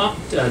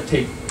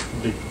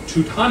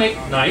Teutonic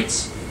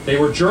Knights. They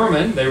were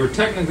German. They were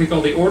technically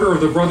called the Order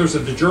of the Brothers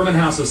of the German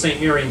House of St.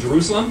 Mary in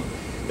Jerusalem.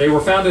 They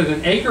were founded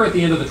in Acre at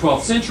the end of the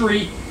 12th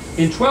century.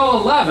 In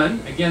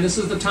 1211, again, this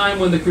is the time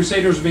when the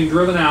Crusaders are being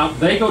driven out,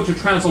 they go to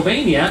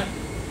Transylvania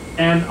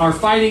and are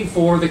fighting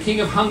for the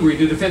King of Hungary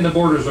to defend the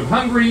borders of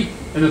Hungary.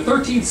 In the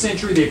 13th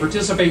century, they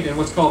participate in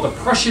what's called the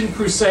Prussian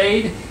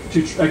Crusade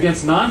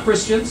against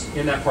non-Christians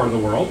in that part of the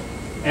world.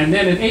 And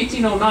then in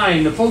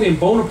 1809, Napoleon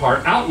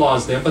Bonaparte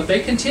outlaws them, but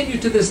they continue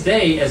to this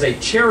day as a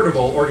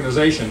charitable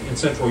organization in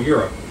Central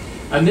Europe.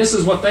 And this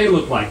is what they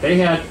look like. They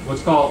had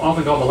what's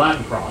often called the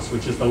Latin cross,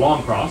 which is the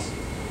long cross.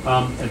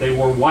 And they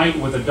wore white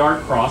with a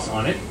dark cross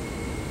on it.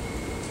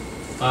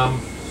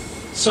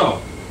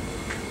 So,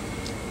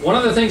 one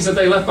of the things that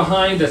they left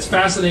behind that's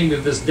fascinating to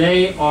this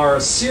day are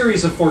a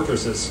series of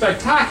fortresses,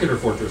 spectacular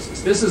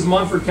fortresses. This is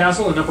Montfort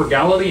Castle in Upper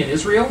Galilee in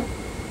Israel.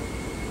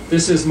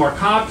 This is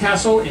Markab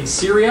Castle in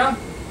Syria.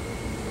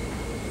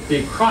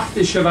 The Croix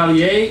de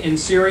Chevalier in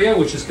Syria,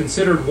 which is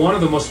considered one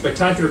of the most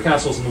spectacular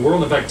castles in the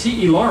world. In fact,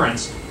 T.E.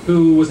 Lawrence,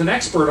 who was an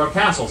expert on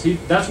castles,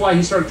 that's why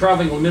he started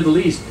traveling in the Middle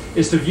East,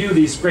 is to view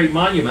these great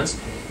monuments.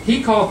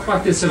 He called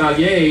Croix de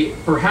Chevalier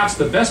perhaps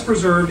the best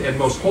preserved and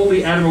most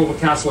wholly admirable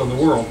castle in the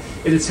world.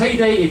 In its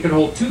heyday, it could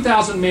hold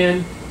 2,000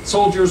 men,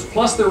 soldiers,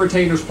 plus their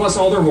retainers, plus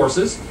all their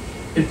horses.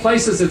 In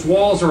places, its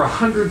walls are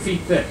 100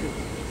 feet thick.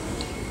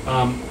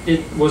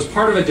 It was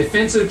part of a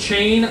defensive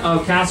chain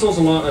of castles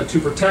to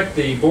protect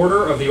the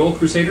border of the old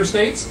Crusader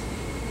states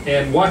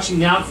and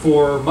watching out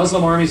for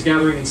Muslim armies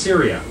gathering in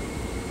Syria.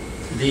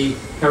 The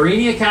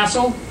Kyrenia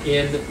Castle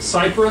in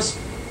Cyprus,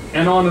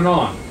 and on and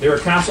on. There are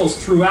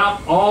castles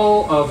throughout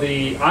all of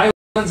the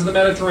islands of the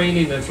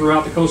Mediterranean and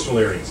throughout the coastal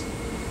areas.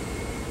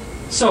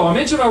 So, I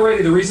mentioned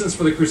already the reasons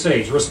for the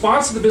Crusades.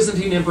 Response to the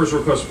Byzantine emperor's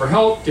request for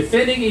help,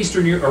 defending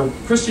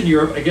Christian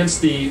Europe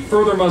against the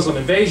further Muslim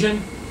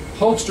invasion,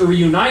 hopes to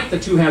reunite the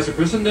two halves of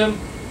Christendom.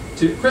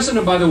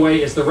 Christendom, by the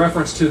way, is the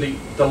reference to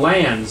the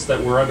lands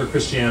that were under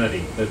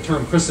Christianity. The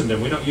term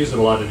Christendom, we don't use it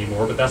a lot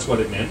anymore, but that's what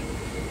it meant.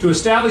 To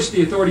establish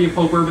the authority of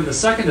Pope Urban II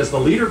as the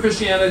leader of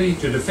Christianity,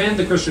 to defend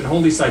the Christian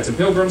holy sites and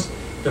pilgrims,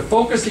 to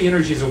focus the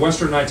energies of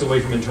Western Knights away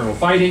from internal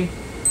fighting,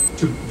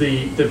 to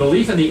the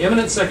belief in the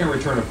imminent second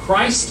return of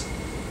Christ,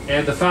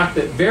 and the fact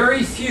that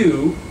very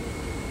few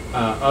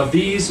of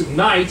these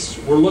knights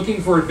were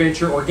looking for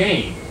adventure or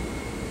gain.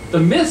 The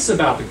myths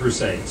about the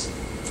Crusades.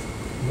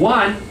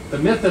 One, the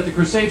myth that the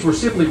Crusades were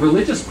simply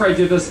religious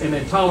prejudice and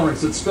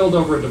intolerance that spilled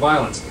over into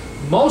violence.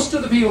 Most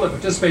of the people that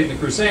participated in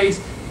the Crusades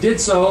did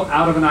so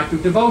out of an act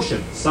of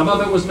devotion. Some of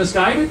it was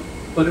misguided,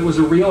 but it was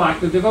a real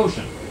act of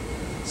devotion.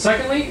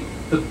 Secondly,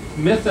 the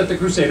myth that the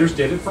Crusaders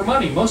did it for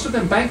money. Most of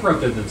them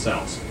bankrupted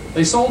themselves.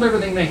 They sold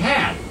everything they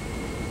had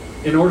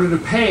in order to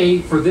pay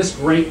for this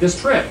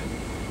trip.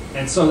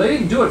 And so they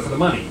didn't do it for the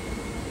money.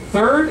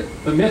 Third,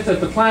 the myth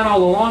that the plan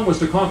all along was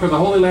to conquer the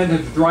Holy Land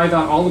and to drive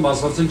out all the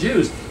Muslims and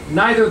Jews.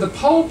 Neither the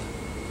Pope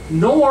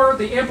nor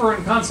the Emperor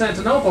in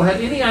Constantinople had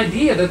any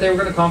idea that they were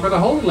going to conquer the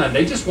Holy Land.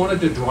 They just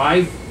wanted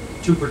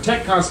to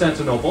protect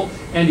Constantinople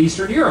and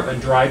Eastern Europe and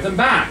drive them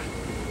back.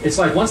 It's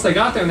like once they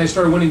got there and they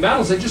started winning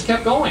battles, they just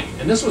kept going.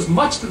 And this was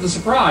much to the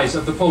surprise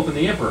of the Pope and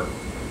the Emperor.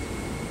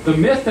 The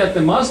myth that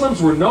the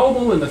Muslims were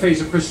noble in the face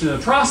of Christian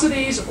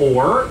atrocities,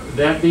 or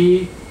that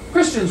the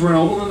Christians were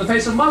noble in the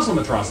face of Muslim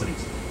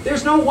atrocities.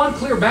 There's no one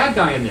clear bad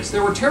guy in this.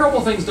 There were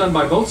terrible things done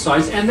by both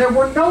sides, and there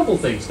were noble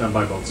things done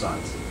by both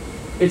sides.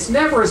 It's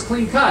never as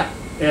clean cut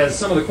as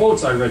some of the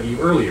quotes I read to you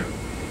earlier.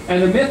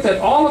 And the myth that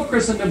all of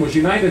Christendom was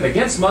united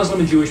against Muslim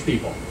and Jewish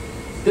people.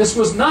 This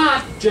was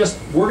not just,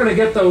 we're going to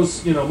get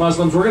those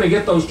Muslims, we're going to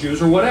get those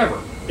Jews, or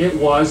whatever. It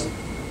was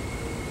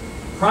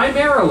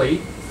primarily,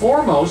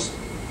 foremost,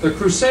 the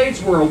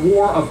Crusades were a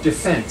war of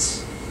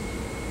defense.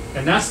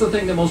 And that's the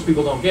thing that most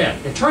people don't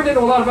get. It turned into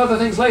a lot of other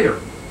things later,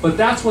 but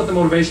that's what the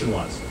motivation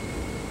was.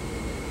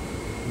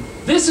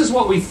 This is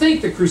what we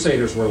think the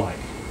Crusaders were like.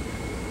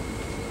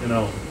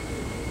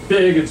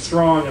 Big and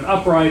strong and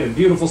upright and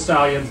beautiful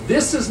stallions.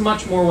 This is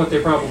much more what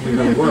they probably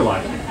really were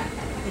like.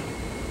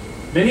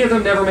 Many of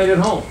them never made it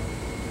home.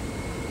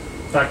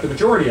 In fact, the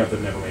majority of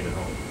them never made it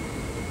home.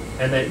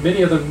 And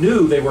many of them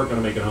knew they weren't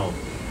going to make it home.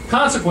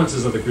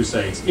 Consequences of the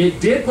Crusades. It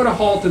did put a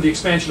halt to the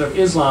expansion of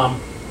Islam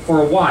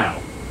for a while.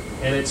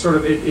 And it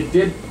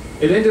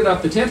ended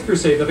up, the 10th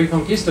Crusade, the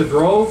Reconquista,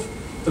 drove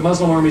the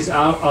Muslim armies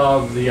out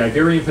of the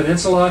Iberian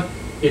Peninsula.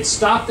 It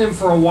stopped them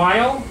for a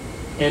while,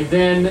 and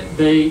then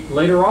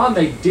later on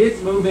they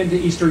did move into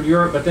Eastern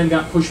Europe, but then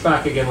got pushed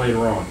back again later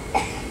on.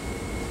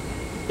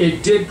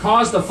 It did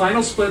cause the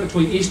final split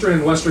between Eastern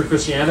and Western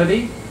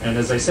Christianity, and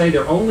as I say,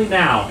 they're only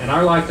now, in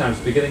our lifetimes,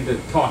 beginning to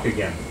talk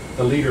again,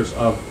 the leaders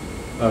of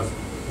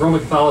Roman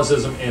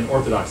Catholicism and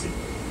Orthodoxy.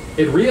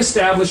 It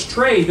reestablished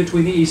trade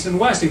between the East and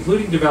West,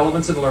 including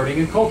developments in learning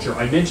and culture.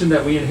 I mentioned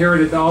that we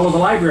inherited all of the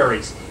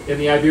libraries in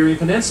the Iberian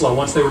Peninsula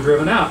once they were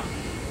driven out.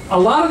 A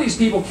lot of these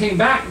people came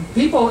back.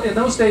 People in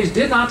those days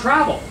did not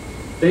travel.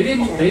 They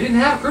didn't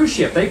have a cruise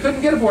ship. They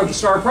couldn't get aboard the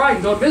Star of Pride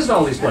and go visit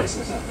all these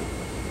places.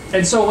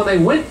 And so when they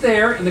went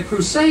there in the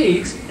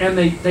Crusades and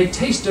they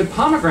tasted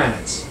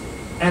pomegranates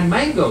and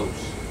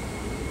mangoes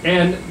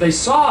and they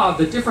saw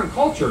the different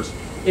cultures,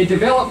 it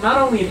developed not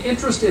only an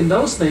interest in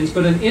those things,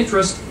 but an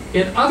interest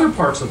in other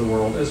parts of the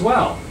world as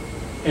well.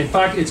 In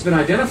fact, it's been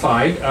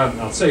identified,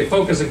 I'll say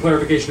focus and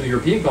clarification of the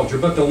European culture,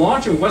 but the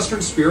launch of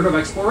Western spirit of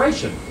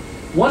exploration.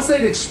 Once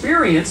they'd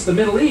experienced the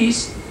Middle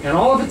East and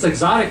all of its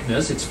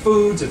exoticness, its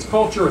foods, its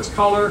culture, its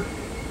color,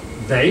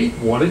 they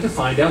wanted to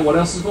find out what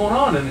else is going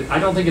on. And I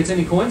don't think it's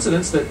any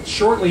coincidence that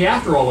shortly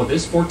after all of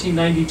this,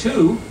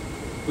 1492,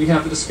 we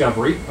have the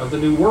discovery of the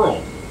New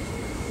World.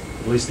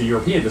 At least the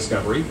European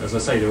discovery. As I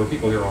say, there were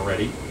people here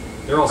already.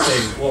 They're all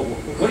saying, well,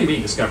 what do you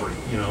mean discovery?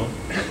 You know,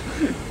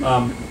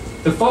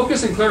 the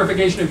focus and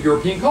clarification of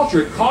European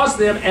culture, it caused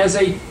them as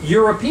a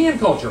European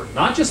culture,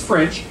 not just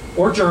French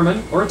or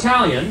German or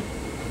Italian,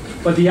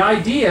 but the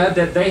idea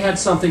that they had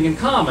something in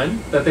common,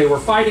 that they were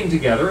fighting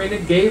together, and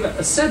it gave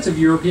a sense of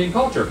European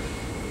culture.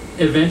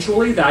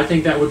 Eventually, I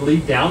think that would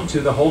lead down to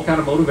the whole kind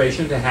of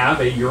motivation to have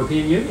a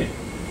European Union.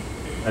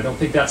 I don't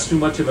think that's too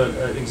much of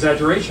an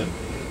exaggeration.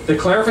 The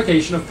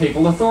clarification of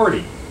papal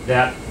authority,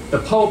 that the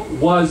Pope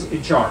was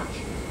in charge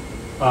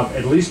of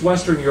at least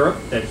Western Europe,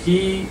 that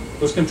he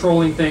was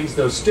controlling things.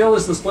 There still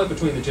is the split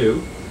between the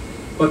two,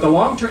 but the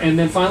long-term, and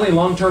then finally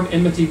long-term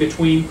enmity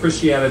between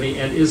Christianity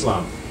and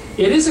Islam.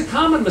 It is a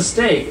common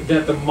mistake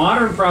that the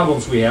modern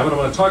problems we have, and I'm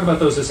going to talk about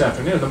those this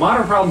afternoon, the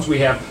modern problems we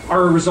have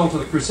are a result of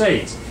the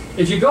Crusades.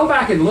 If you go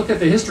back and look at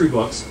the history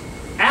books,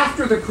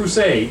 after the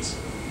Crusades,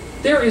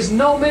 there is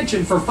no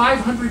mention for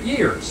 500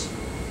 years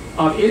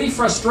of any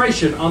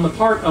frustration on the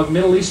part of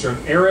Middle Eastern,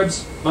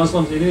 Arabs,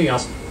 Muslims, anything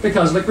else,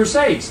 because of the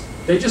Crusades.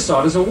 They just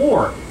saw it as a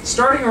war.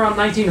 Starting around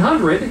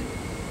 1900,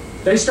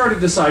 they started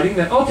deciding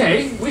that,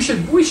 okay, we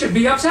should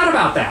be upset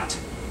about that.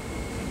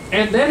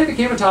 And then it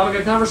became a topic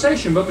of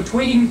conversation. But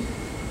between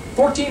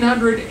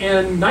 1400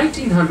 and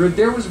 1900,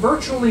 there was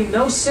virtually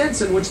no sense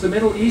in which the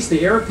Middle East,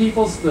 the Arab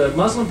peoples, the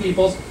Muslim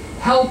peoples,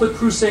 held the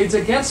Crusades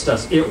against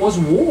us. It was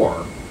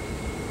war.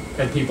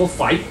 And people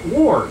fight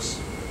wars.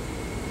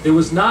 There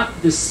was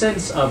not this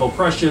sense of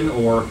oppression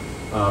or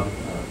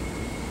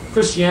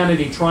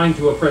Christianity trying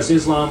to oppress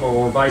Islam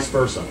or vice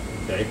versa.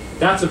 Okay?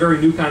 That's a very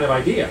new kind of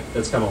idea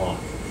that's come along.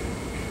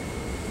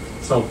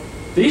 So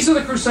these are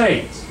the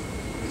Crusades.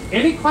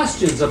 Any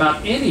questions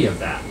about any of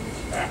that?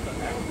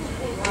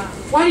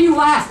 Why do you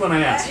laugh when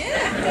I ask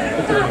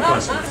if there are any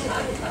questions?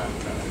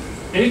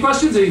 Any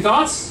questions? Any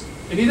thoughts?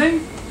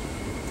 Anything?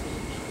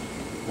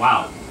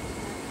 Wow.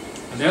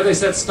 And there they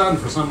sat stunned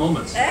for some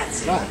moments.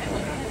 Yes.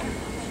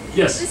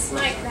 This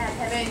might not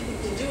have anything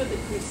to do with the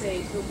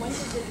Crusades, but when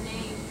did the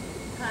name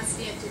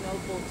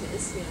Constantinople to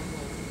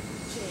Istanbul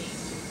change?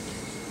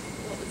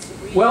 What was the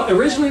reason? Well,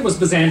 originally it was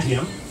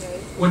Byzantium.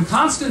 When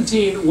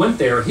Constantine went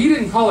there, he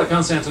didn't call it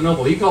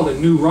Constantinople, he called it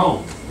New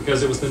Rome,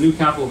 because it was the new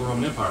capital of the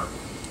Roman Empire.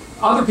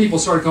 Other people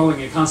started calling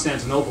it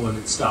Constantinople and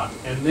it stuck.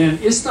 And then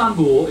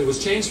Istanbul, it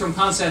was changed from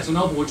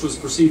Constantinople, which was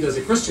perceived as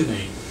a Christian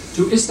name,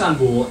 to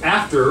Istanbul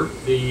after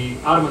the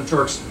Ottoman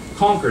Turks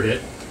conquered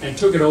it and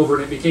took it over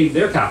and it became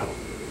their capital.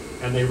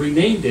 And they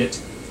renamed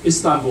it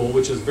Istanbul,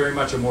 which is very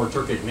much a more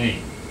Turkic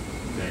name.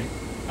 Okay?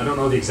 I don't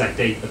know the exact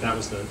date, but that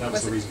was the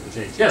reason for the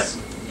change. Yes?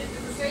 Did the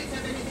Crusades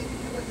have anything to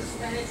do with the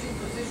Spanish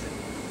Inquisition?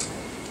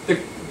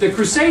 The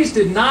Crusades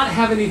did not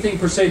have anything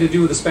per se to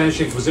do with the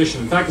Spanish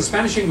Inquisition. In fact, the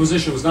Spanish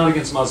Inquisition was not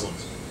against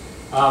Muslims.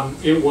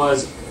 It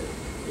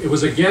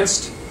was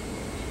against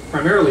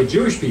primarily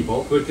Jewish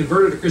people who had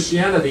converted to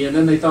Christianity, and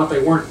then they thought they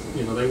weren't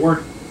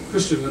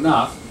Christian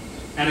enough,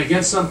 and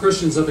against some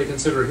Christians that they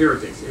considered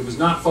heretics. It was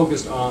not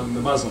focused on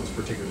the Muslims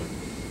particularly,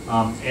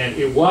 and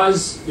it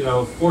was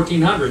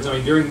 1400s. I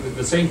mean, during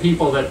the same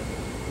people that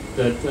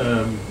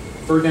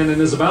Ferdinand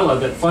and Isabella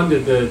that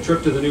funded the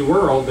trip to the New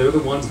World, they're the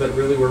ones that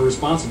really were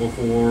responsible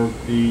for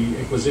the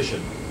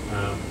Inquisition.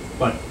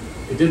 But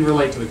it didn't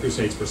relate to the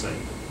Crusades per se.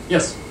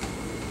 Yes?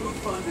 Who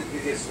funded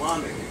the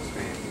Islamic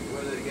expansion?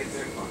 Where did they get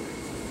their funding?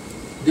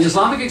 The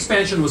Islamic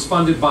expansion was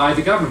funded by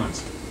the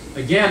governments.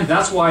 Again,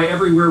 that's why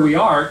everywhere we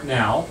are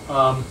now,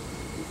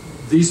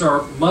 these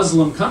are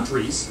Muslim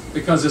countries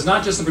because it's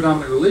not just the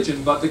predominant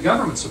religion, but the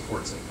government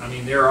supports it. I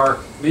mean, there are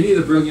many of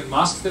the brilliant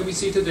mosques that we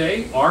see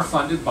today are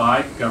funded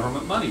by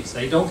government monies.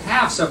 They don't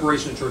have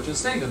separation of church and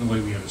state in the way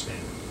we understand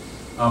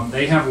it.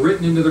 They have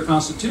written into their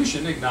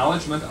constitution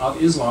acknowledgement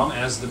of Islam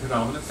as the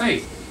predominant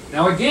faith.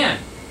 Now again,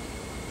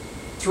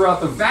 throughout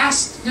the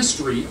vast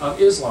history of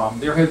Islam,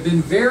 there have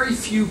been very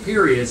few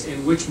periods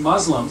in which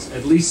Muslims,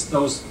 at least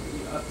those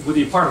with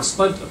the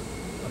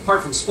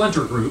apart from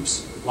splinter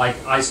groups like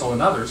ISIL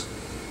and others,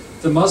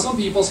 the Muslim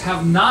peoples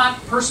have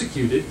not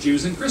persecuted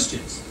Jews and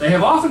Christians. They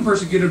have often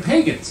persecuted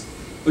pagans,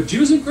 but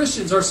Jews and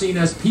Christians are seen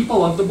as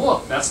people of the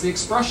book. That's the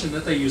expression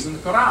that they use in the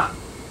Quran.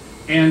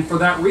 And for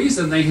that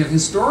reason, they have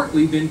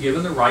historically been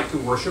given the right to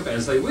worship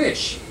as they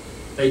wish.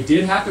 They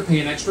did have to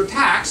pay an extra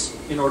tax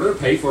in order to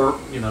pay for,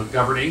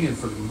 governing and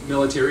for the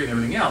military and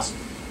everything else.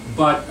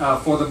 But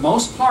for the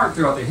most part,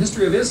 throughout the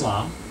history of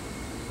Islam,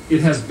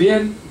 there's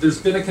been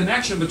a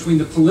connection between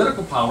the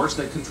political powers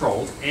that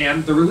controlled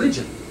and the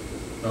religion.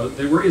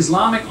 There were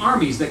Islamic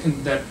armies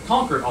that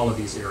conquered all of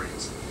these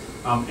areas.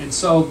 And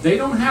so they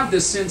don't have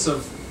this sense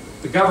of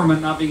the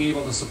government not being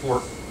able to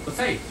support the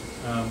faith.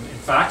 In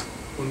fact,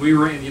 when we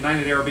were in the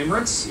United Arab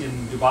Emirates in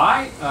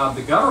Dubai,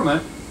 the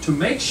government, to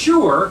make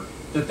sure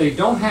that they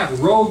don't have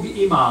rogue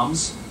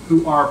imams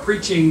who are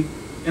preaching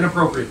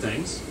inappropriate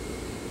things,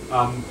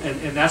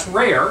 and that's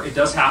rare. It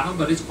does happen,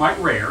 but it's quite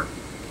rare.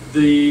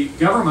 The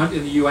government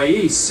in the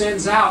UAE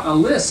sends out a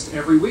list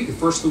every week. The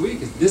first of the week,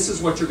 this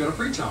is what you're going to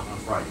preach on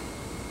Friday.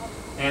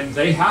 And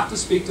they have to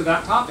speak to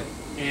that topic.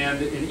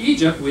 And in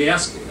Egypt, we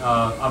asked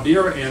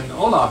Abir and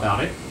Ola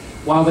about it.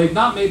 While they've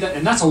not made that,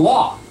 and that's a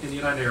law in the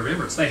United Arab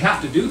Emirates, they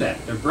have to do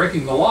that. They're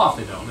breaking the law if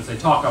they don't, if they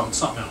talk about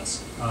something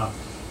else.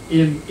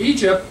 In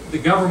Egypt, the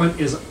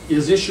government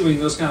is issuing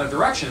those kind of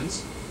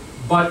directions,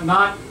 but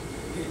not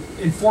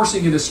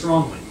enforcing it as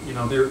strongly.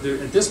 They're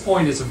at this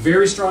point, it's a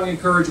very strong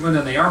encouragement,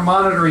 and they are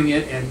monitoring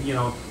it, and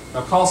they'll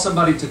call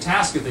somebody to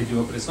task if they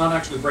do it, but it's not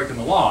actually breaking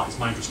the law, is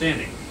my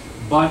understanding.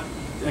 But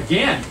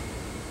again,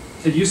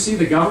 can you see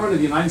the government of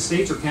the United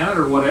States or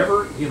Canada or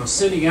whatever,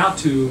 sending out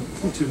to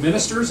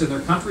ministers in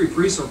their country,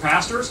 priests or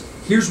pastors,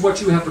 here's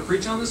what you have to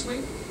preach on this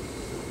week?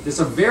 It's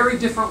a very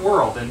different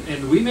world,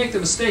 and we make the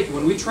mistake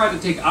when we try to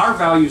take our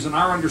values and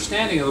our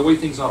understanding of the way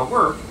things ought to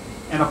work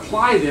and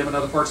apply them in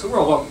other parts of the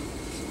world. Well,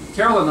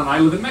 Carolyn and I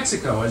live in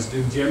Mexico, as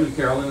do Jim and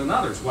Carolyn and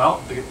others.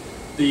 Well,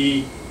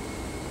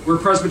 we're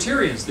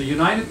Presbyterians. The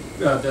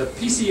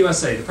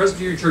PCUSA, the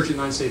Presbyterian Church of the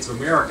United States of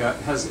America,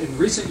 has in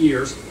recent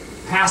years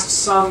passed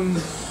some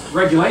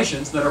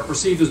regulations that are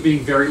perceived as being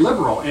very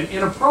liberal and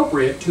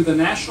inappropriate to the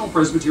National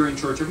Presbyterian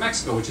Church of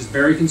Mexico, which is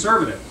very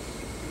conservative.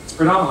 It's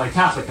predominantly a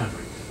Catholic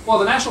country. Well,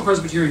 the National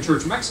Presbyterian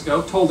Church of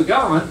Mexico told the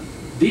government,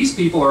 these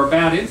people are a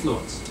bad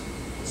influence.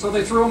 So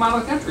they threw them out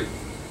of the country.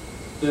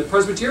 The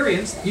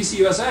Presbyterians,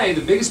 PCUSA,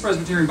 the biggest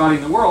Presbyterian body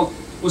in the world,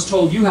 was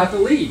told, you have to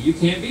leave. You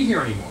can't be here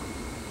anymore.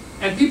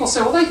 And people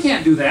say, well, they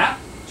can't do that.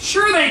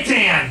 Sure they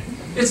can.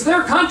 It's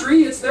their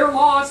country. It's their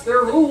law. It's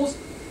their rules.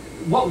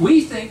 What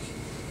we think,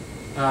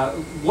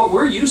 what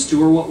we're used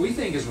to or what we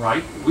think is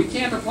right, we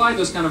can't apply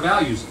those kind of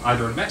values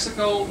either in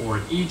Mexico or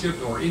in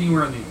Egypt or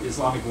anywhere in the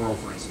Islamic world,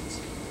 for instance.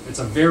 It's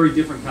a very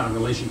different kind of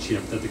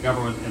relationship that the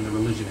government and the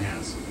religion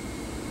has.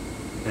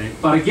 Okay?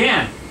 But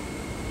again,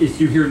 if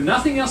you hear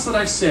nothing else that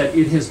I've said,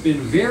 it has been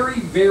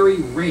very, very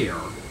rare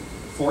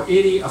for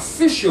any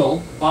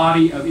official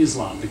body of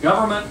Islam, the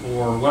government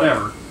or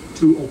whatever,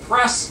 to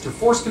oppress, to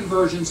force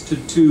conversions, to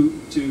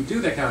do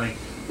that kind of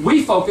thing.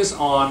 We focus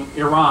on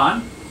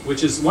Iran,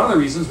 which is one of the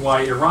reasons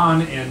why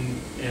Iran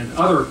and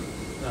other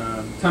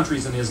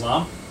countries in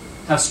Islam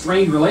have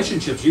strained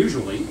relationships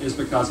usually, is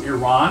because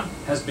Iran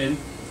has been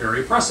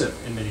very oppressive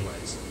in many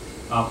ways.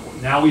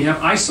 Now we have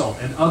ISIL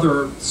and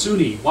other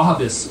Sunni,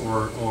 Wahhabis,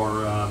 or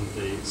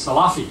the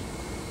Salafi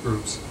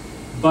groups.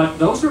 But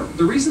those are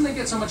the reason they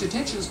get so much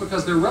attention is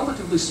because they're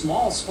relatively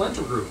small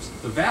splinter groups.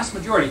 The vast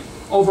majority,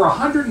 over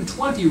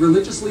 120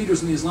 religious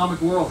leaders in the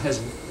Islamic world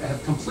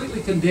have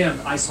completely condemned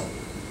ISIL.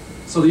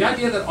 So the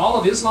idea that all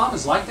of Islam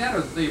is like that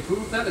or that they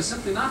approve of that is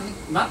simply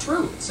not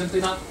true. It's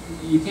simply not,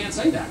 you can't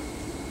say that.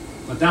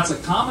 But that's a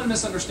common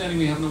misunderstanding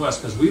we have in the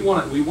West, because we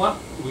want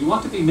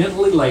to be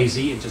mentally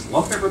lazy and just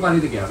lump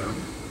everybody together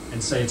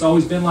and say it's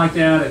always been like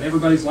that and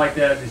everybody's like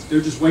that and they're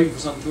just waiting for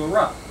something to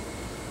erupt.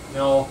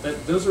 No,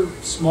 those are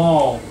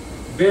small,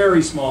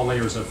 very small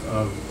layers of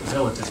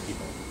militant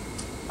people.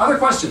 Other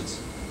questions?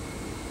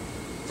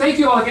 Thank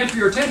you all again for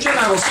your attention.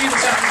 I will see you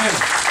this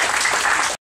afternoon.